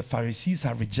that time the Pharisees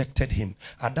have rejected him.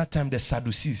 At that time the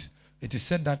Sadducees, it is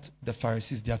said that the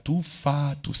Pharisees, they are too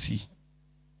far to see.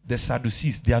 The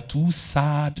Sadducees, they are too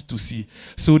sad to see.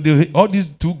 So all these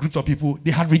two groups of people,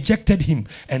 they had rejected him,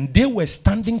 and they were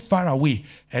standing far away.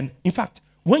 And in fact,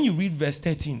 when you read verse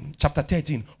 13, chapter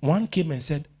 13, one came and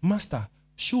said, Master,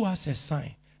 show us a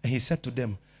sign. And he said to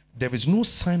them, there is no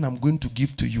sign I'm going to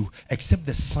give to you except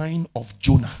the sign of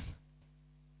Jonah.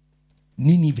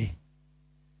 Nineveh.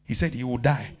 He said he will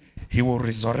die. He will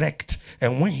resurrect.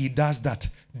 And when he does that,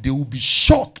 they will be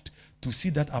shocked to see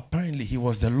that apparently he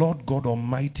was the Lord God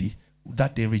Almighty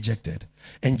that they rejected.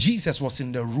 And Jesus was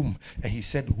in the room and he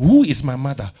said, who is my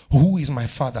mother? Who is my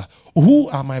father? Who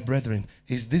are my brethren?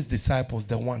 Is these disciples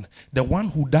the one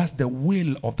who does the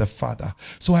will of the Father?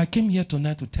 So I came here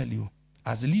tonight to tell you,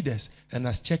 as leaders and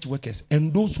as church workers,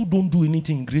 and those who don't do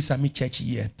anything in Grace Army Church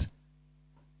yet,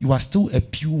 you are still a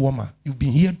pew warmer. You've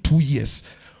been here 2 years.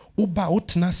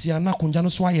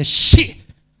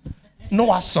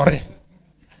 No, sorry.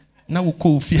 Now we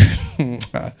call fear.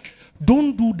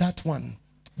 Don't do that one,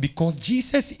 because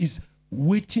Jesus is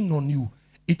waiting on you.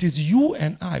 It is you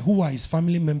and I who are his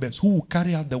family members who will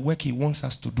carry out the work he wants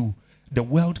us to do. The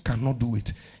world cannot do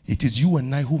it. It is you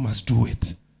and I who must do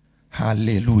it.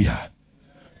 Hallelujah.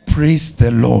 Praise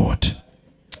the Lord.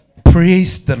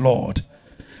 Praise the Lord.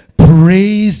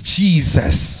 Praise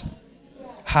Jesus.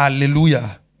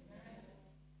 Hallelujah.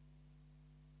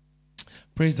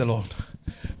 Praise the Lord.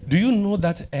 Do you know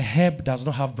that a herb does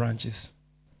not have branches?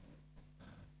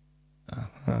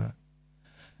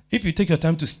 If you take your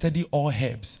time to study all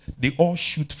herbs, they all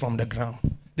shoot from the ground.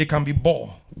 They can be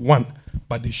one,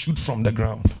 but they shoot from the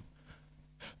ground.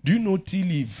 Do you know tea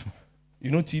leaf?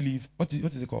 You know tea leaf? What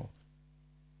is it called?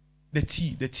 The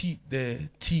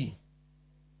tea.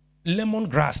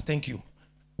 Lemongrass, thank you.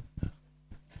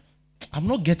 I'm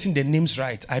not getting the names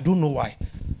right. I don't know why.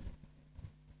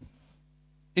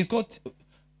 It's called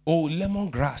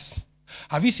lemongrass.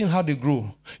 Have you seen how they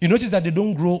grow? You notice that they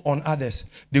don't grow on others.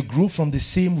 They grow from the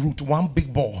same root, one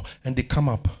big ball, and they come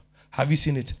up. Have you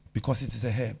seen it? Because it is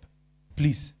a herb.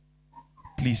 Please,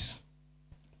 please,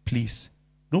 please,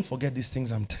 don't forget these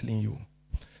things I'm telling you.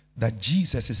 That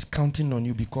Jesus is counting on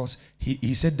you, because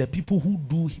he said the people who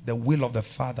do the will of the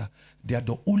Father, they are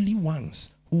the only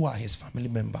ones who are his family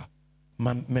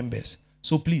members.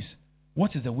 So please,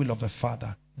 what is the will of the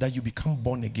Father? That you become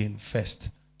born again first.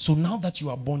 So now that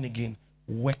you are born again,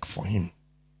 work for him.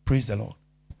 Praise the Lord.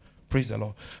 Praise the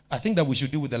Lord. I think that we should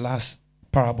deal with the last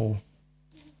parable.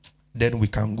 Then we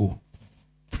can go.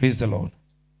 Praise the Lord.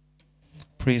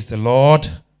 Praise the Lord.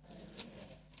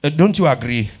 Don't you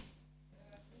agree?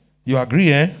 You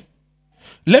agree, eh?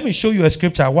 Let me show you a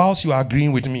scripture whilst you are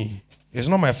agreeing with me. It's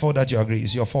not my fault that you agree.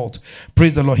 It's your fault.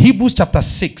 Praise the Lord. Hebrews chapter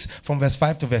 6 from verse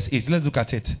 5 to verse 8. Let's look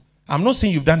at it. I'm not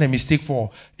saying you've done a mistake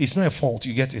it's not a fault.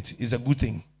 You get it. It's a good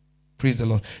thing. Praise the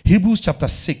Lord. Hebrews chapter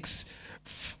 6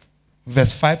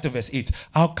 verse 5 to verse 8.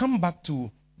 I'll come back to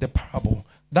the parable.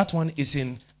 That one is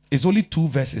only 2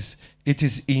 verses. It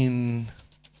is in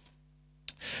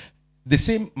the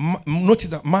same, notice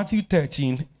that Matthew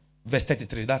 13 Verse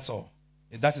 33, that's all.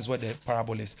 That is where the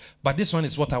parable is. But this one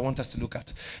is what I want us to look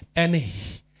at. And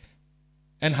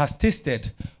has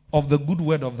tasted of the good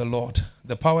word of the Lord,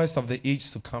 the powers of the age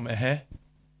to come.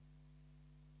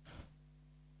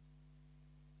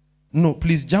 No,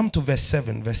 please jump to verse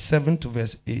 7. Verse 7 to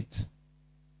verse 8.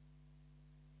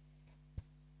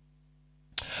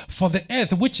 For the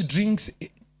earth which drinks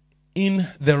in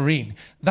the rain.